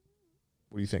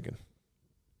 What are you thinking?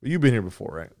 Well, you've been here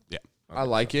before, right? Yeah. I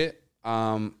like it.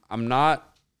 I'm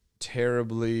not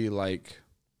terribly like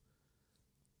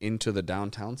into the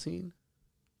downtown scene.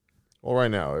 Well,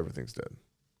 right now, everything's dead.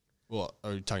 Well,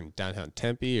 are you talking downtown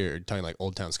Tempe or are you talking like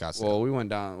Old Town Scottsdale? Well, we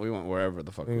went wherever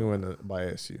the fuck. I think we went to by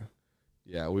ASU.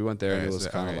 Yeah, we went there and Okay, it was so-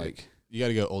 kind of okay. like, you got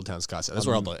to go Old Town Scottsdale. That's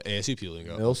where all the ASU people can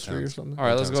go. Mill Old Street or Town. something? all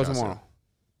right, let's go Old Town tomorrow.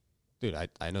 Dude,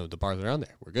 I know the bars around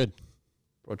there. We're good.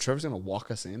 Bro, Trevor's gonna walk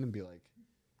us in and be like,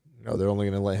 No, they're only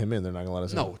going to let him in. They're not going to let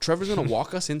us in. no, Trevor's gonna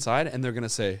walk us inside and they're gonna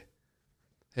say,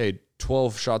 hey,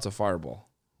 12 shots of Fireball.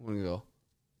 We're gonna go,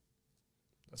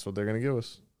 That's what they're going to give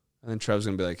us. and then Trevor's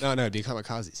gonna be like, No, do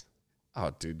kamikazes.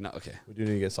 oh, dude, no, okay. We do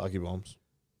need to get sake bombs.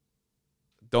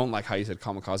 Don't like how you said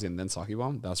kamikaze and then sake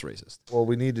bomb. That's racist. Well,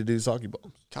 we need to do sake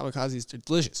bombs. Kamikazes are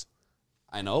delicious.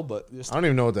 I know, but just I don't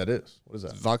even know what that is. What is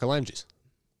that? Vodka lime juice.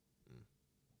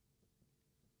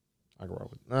 I can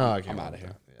rock with. No, I can't. I'm rock outta with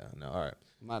here. that. Yeah, no. All right.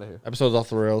 I'm out of here. Episode's off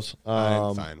the rails.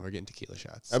 Fine. We're getting tequila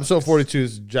shots. Episode 42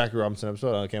 is Jackie Robinson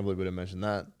episode. I can't believe we didn't mention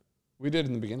that. We did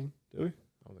in the beginning. Did we? I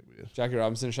don't think we did. Jackie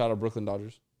Robinson, shout out Brooklyn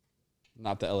Dodgers,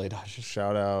 not the LA Dodgers.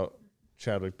 Shout out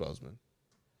Chadwick Boseman.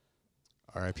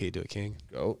 R.I.P. to a king.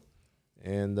 Goat.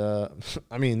 And,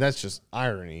 I mean, that's just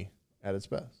irony at its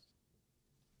best.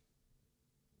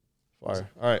 Fire.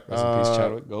 All right. Rest in peace,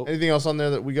 Chadwick. Go. Anything else on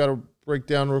there that we got to break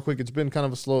down real quick? It's been kind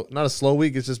of not a slow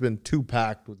week. It's just been too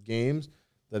packed with games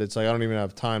that it's like I don't even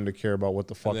have time to care about what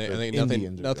the fuck. I the think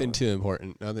Indians are nothing doing. too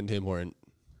important. Nothing too important.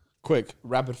 Quick,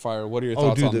 rapid fire. What are your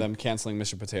thoughts dude, on them canceling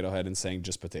Mr. Potato Head and saying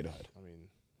just Potato Head? I mean,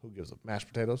 who gives a mashed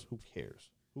potatoes? Who cares?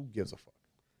 Who gives a fuck?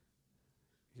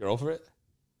 You're over it?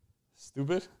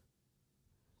 Stupid?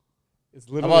 It's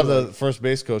How literally about the first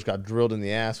base coach got drilled in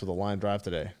the ass with a line drive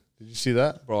today? Did you see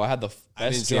that? bro, I had the I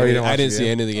didn't best see. Oh, you joke. didn't watch I didn't the see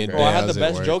game? any of the game. Okay. Bro, I today. had the was at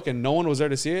best work. joke and no one was there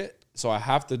to see it, so I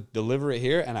have to deliver it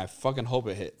here, and I fucking hope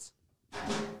it hits.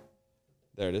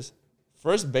 There it is.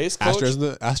 First base coach.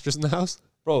 Astros in the house.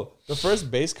 Bro, the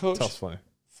first base coach That's funny.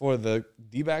 for the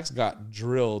D-backs got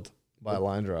drilled By a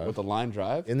line drive. with a line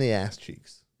drive, in the ass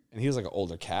cheeks. and he was like an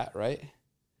older cat, right?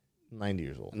 90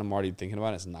 years old. And I'm already thinking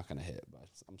about it. It's not going to hit, but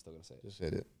I'm still going to say it. Just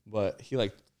hit it. But he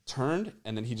like turned,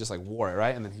 and then he just like wore it,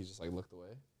 right? And then he just like looked away.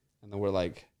 And then we're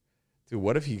like, dude,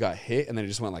 what if he got hit and then it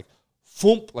just went like,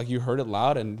 thump, like you heard it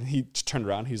loud, and he turned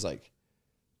around. He's like,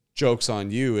 joke's on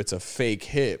you. It's a fake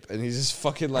hip. And he's just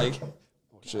fucking like,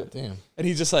 oh shit. Damn. And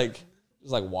he just like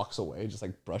walks away, just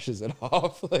like brushes it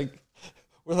off. Like,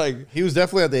 we're like, He was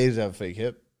definitely at the age to have a fake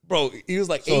hip. bro, he was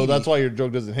like So 80. that's why your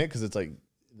joke doesn't hit, because it's like,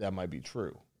 that might be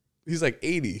true. He's like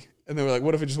 80. And then we're like,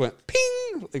 what if it just went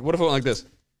ping? Like, what if it went like this?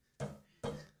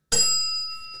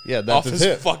 Yeah, that's Off his his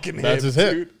hip. fucking That's hip, his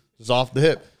hip. dude. Just off the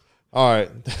hip. All right.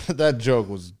 That joke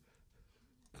was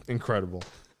incredible.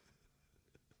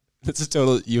 It's a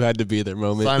total you had to be there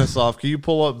moment. Sign us off. Can you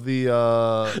pull up the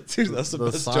Dude, that's the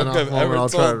best sign joke off I've moment? ever I'll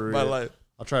told try to in read my it. life.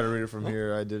 I'll try to read it from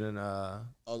here. I didn't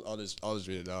I'll just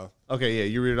read it off. Okay, yeah,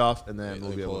 you read it off and then Let we'll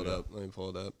me be able pull to it go. up. Let me pull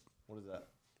it up. What is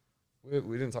that?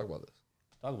 We didn't talk about this.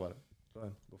 Talk about it. Go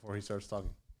ahead before he starts talking.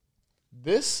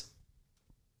 This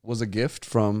was a gift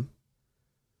from.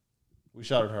 We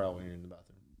shouted her out when you were in the bathroom.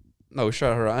 No, we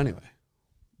shot her out anyway.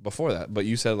 Before that, but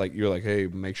you said like you're like, hey,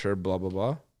 make sure blah blah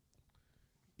blah.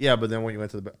 Yeah, but then when you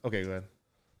went to the okay, go ahead.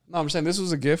 No, I'm saying this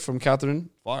was a gift from Catherine.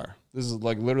 Fire. This is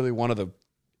like literally one of the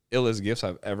illest gifts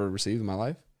I've ever received in my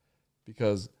life,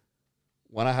 because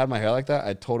when I had my hair like that,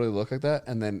 I totally look like that.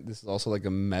 And then this is also like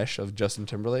a mesh of Justin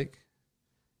Timberlake,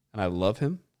 and I love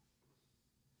him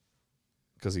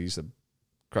because he used to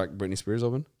crack Britney Spears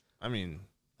open. I mean,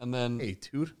 And then hey,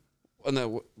 dude,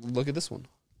 look at this one.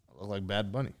 I look like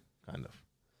Bad Bunny, kind of.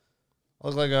 I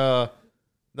look like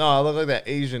no, I look like that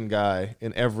Asian guy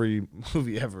in every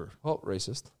movie ever. Oh,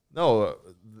 racist. No,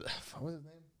 what was his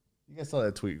name? You guys saw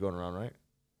that tweet going around, right?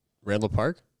 Randall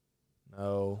Park.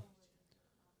 No.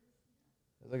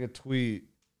 It's like a tweet.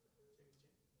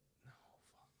 No,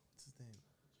 fuck. What's his name?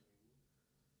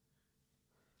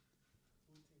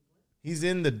 He's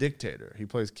in The Dictator. He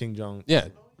plays King Jong. Yeah,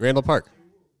 Randall Park.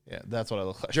 Yeah, that's what I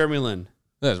look like. Jeremy Lin.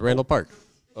 That's Randall Park.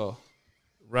 Oh.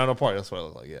 Round apart. That's what I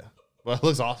look like. Yeah, but it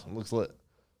looks awesome. Looks lit.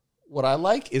 What I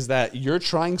like is that you're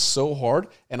trying so hard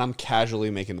and I'm casually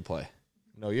making the play.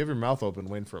 No, you have your mouth open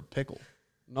waiting for a pickle.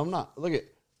 No, I'm not. Look at,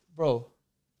 bro.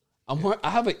 I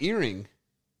have an earring.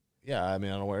 Yeah, I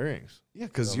mean I don't wear earrings. Yeah,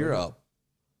 because you're a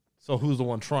So who's the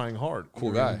one trying hard? Cool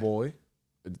Earring guy. boy.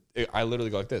 I literally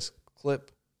go like this. Clip,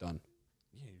 done.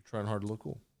 Yeah, you're trying hard to look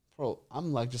cool. Bro,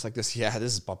 I'm like just like this. Yeah,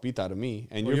 this is papita to me.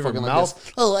 And Well, you're you have fucking a like mouth-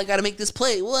 this. Oh, I got to make this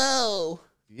play. Whoa.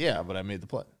 Yeah, but I made the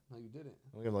play. No, you didn't.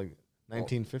 We have like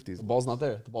 1950s. The ball's not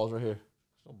there. The ball's right here.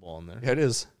 There's no ball in there. Yeah, it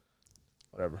is.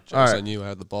 Whatever. All Jokes right, on you. I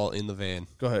had the ball in the van.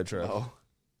 go ahead, Trev. Oh. All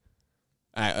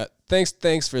right,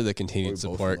 thanks for the continued We both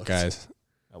support, looked. guys,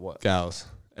 At what? gals,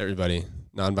 everybody,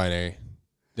 non-binary,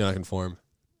 do not conform,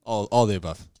 all the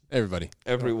above, everybody.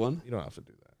 Everyone. You don't have to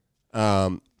do that.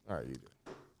 All right, you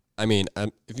do. I mean,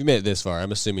 if you made it this far,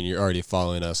 I'm assuming you're already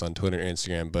following us on Twitter and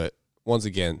Instagram. But once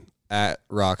again, at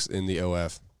Rocks in the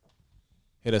OF,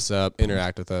 hit us up,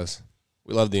 interact with us.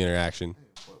 We love the interaction.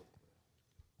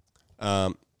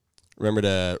 Remember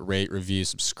to rate, review,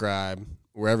 subscribe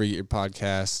wherever you get your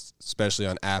podcasts, especially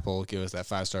on Apple. Give us that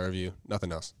 5-star review.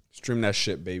 Nothing else. Stream that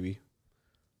shit, baby.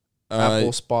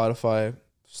 Apple, Spotify,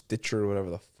 Stitcher, whatever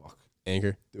the fuck.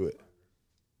 Anchor. Do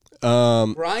it.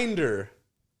 Um, Grinder.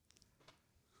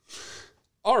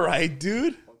 All right,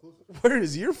 dude. Where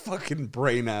is your fucking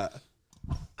brain at?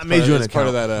 I made you an it's part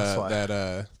of account.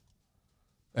 that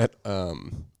That's why.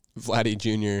 Vladdy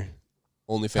Jr.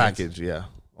 OnlyFans package. Yeah,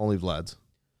 only Vlad's.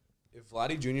 If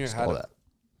Vladdy Jr. Just had all that.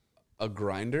 a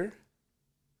grinder,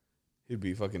 he'd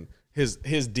be fucking his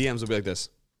DMs would be like this.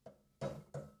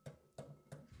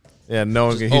 Yeah, no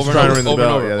one can. He's Over and trying to over, ring the over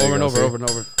bell. and Yeah, over, there over you and go. over, See? over and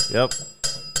over. Yep.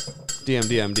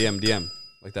 DM,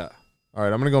 like that. All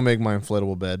right, I'm gonna go make my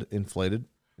inflatable bed inflated.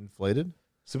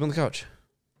 Sleep on the couch.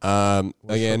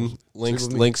 Again, Sleep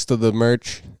with me. links to the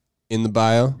merch in the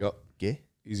bio. Yep.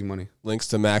 Easy money. Links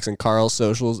to Max and Carl's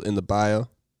socials in the bio.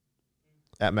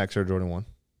 At Max Air Jordan 1.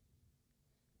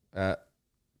 At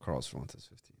Carlos Fuentes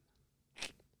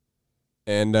 15.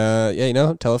 And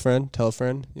tell a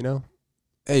friend,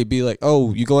 Hey, be like,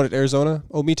 oh, you going to Arizona?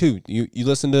 Oh, me too. You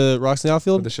listen to Rocks in the Put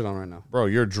Outfield? this shit on right now. Bro,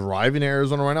 you're driving to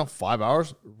Arizona right now, 5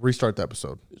 hours? Restart the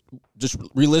episode. Just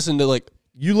re-listen to like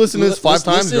You listen to this five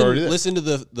times, you're already there. Listen to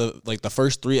the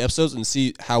first 3 episodes and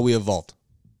see how we evolved.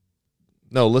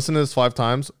 No, listen to this 5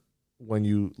 times when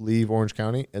you leave Orange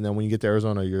County, and then when you get to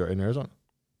Arizona, you're in Arizona.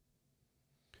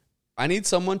 I need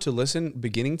someone to listen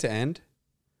beginning to end,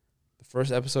 the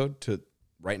first episode to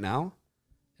right now,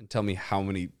 and tell me how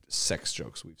many sex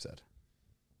jokes we've said.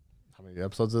 How many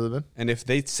episodes have there been? And if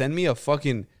they send me a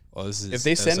fucking, Well, this is if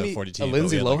they send episode me 42, a but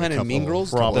Lindsay we had, like, a Lohan and Mean couple-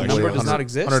 Girls, Probably the number does 100 not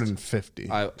exist. 150.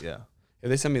 Yeah. If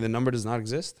they send me the number does not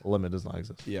exist, The limit does not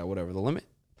exist. yeah, whatever the limit,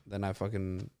 then I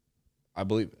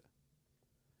believe it.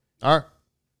 All right.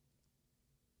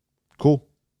 Cool.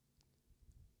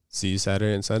 See you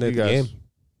Saturday and See Sunday you at the guys. game.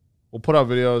 We'll put out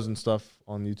videos and stuff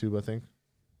on YouTube, I think.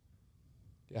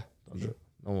 Yeah. Don't do it.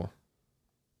 No more.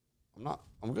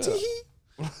 I'm good.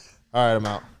 All right, I'm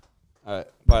out. All right.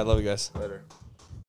 Bye. Love you guys. Later.